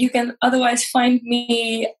 You can otherwise find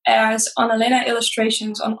me as Annalena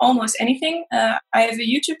Illustrations on almost anything. I have a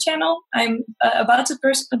YouTube channel. I'm about to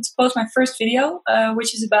post my first video,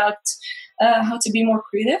 which is about how to be more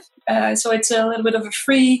creative. So it's a little bit of a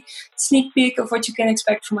free sneak peek of what you can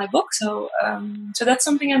expect from my book. So that's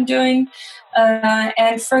something I'm doing.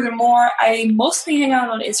 And furthermore, I mostly hang out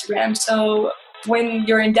on Instagram. So when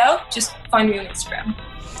you're in doubt, just find me on Instagram.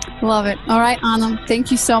 Love it. All right, Anna, thank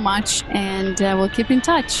you so much, and we'll keep in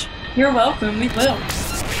touch. You're welcome. We will.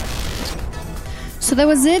 So that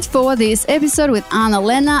was it for this episode with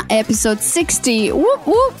Anna-Lena, episode 60. Whoop,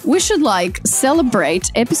 whoop. We should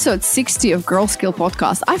celebrate episode 60 of Girl Skill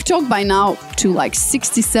Podcast. I've talked by now to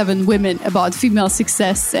 67 women about female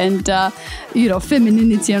success and,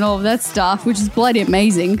 femininity and all of that stuff, which is bloody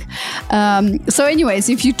amazing. So anyways,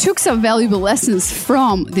 if you took some valuable lessons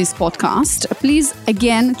from this podcast, please,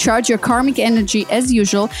 again, charge your karmic energy as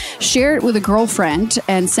usual, share it with a girlfriend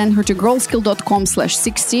and send her to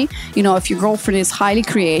girlskill.com/60. If your girlfriend is highly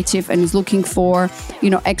creative and is looking for,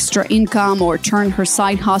 extra income or turn her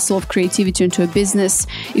side hustle of creativity into a business,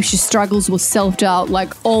 if she struggles with self-doubt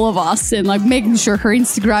like all of us and making sure her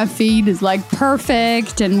Instagram feed is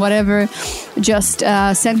perfect and whatever, just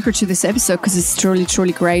send her to this episode because it's truly,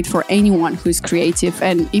 truly great for anyone who is creative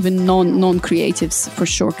and even non-creatives for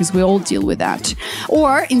sure, because we all deal with that.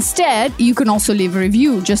 Or instead, you can also leave a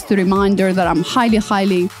review. Just a reminder that I'm highly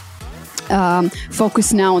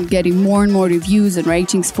focused now on getting more and more reviews and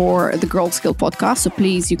ratings for the Girl Skill Podcast. So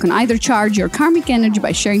please, you can either charge your karmic energy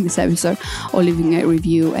by sharing this episode or leaving a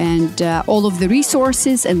review. And all of the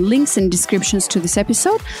resources and links and descriptions to this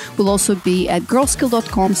episode will also be at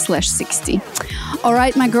girlskill.com/60. All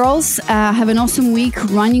right, my girls, have an awesome week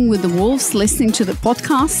running with the wolves, listening to the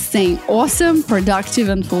podcast, staying awesome, productive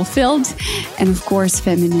and fulfilled, and of course,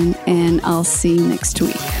 feminine. And I'll see you next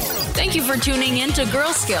week. Thank you for tuning in to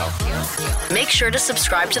Girl Skill. Make sure to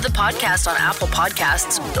subscribe to the podcast on Apple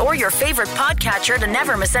Podcasts or your favorite podcatcher to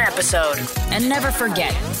never miss an episode. And never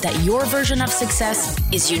forget that your version of success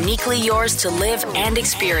is uniquely yours to live and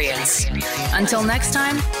experience. Until next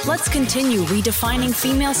time, let's continue redefining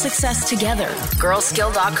female success together.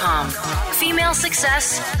 Girlskill.com. Female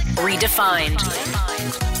success redefined.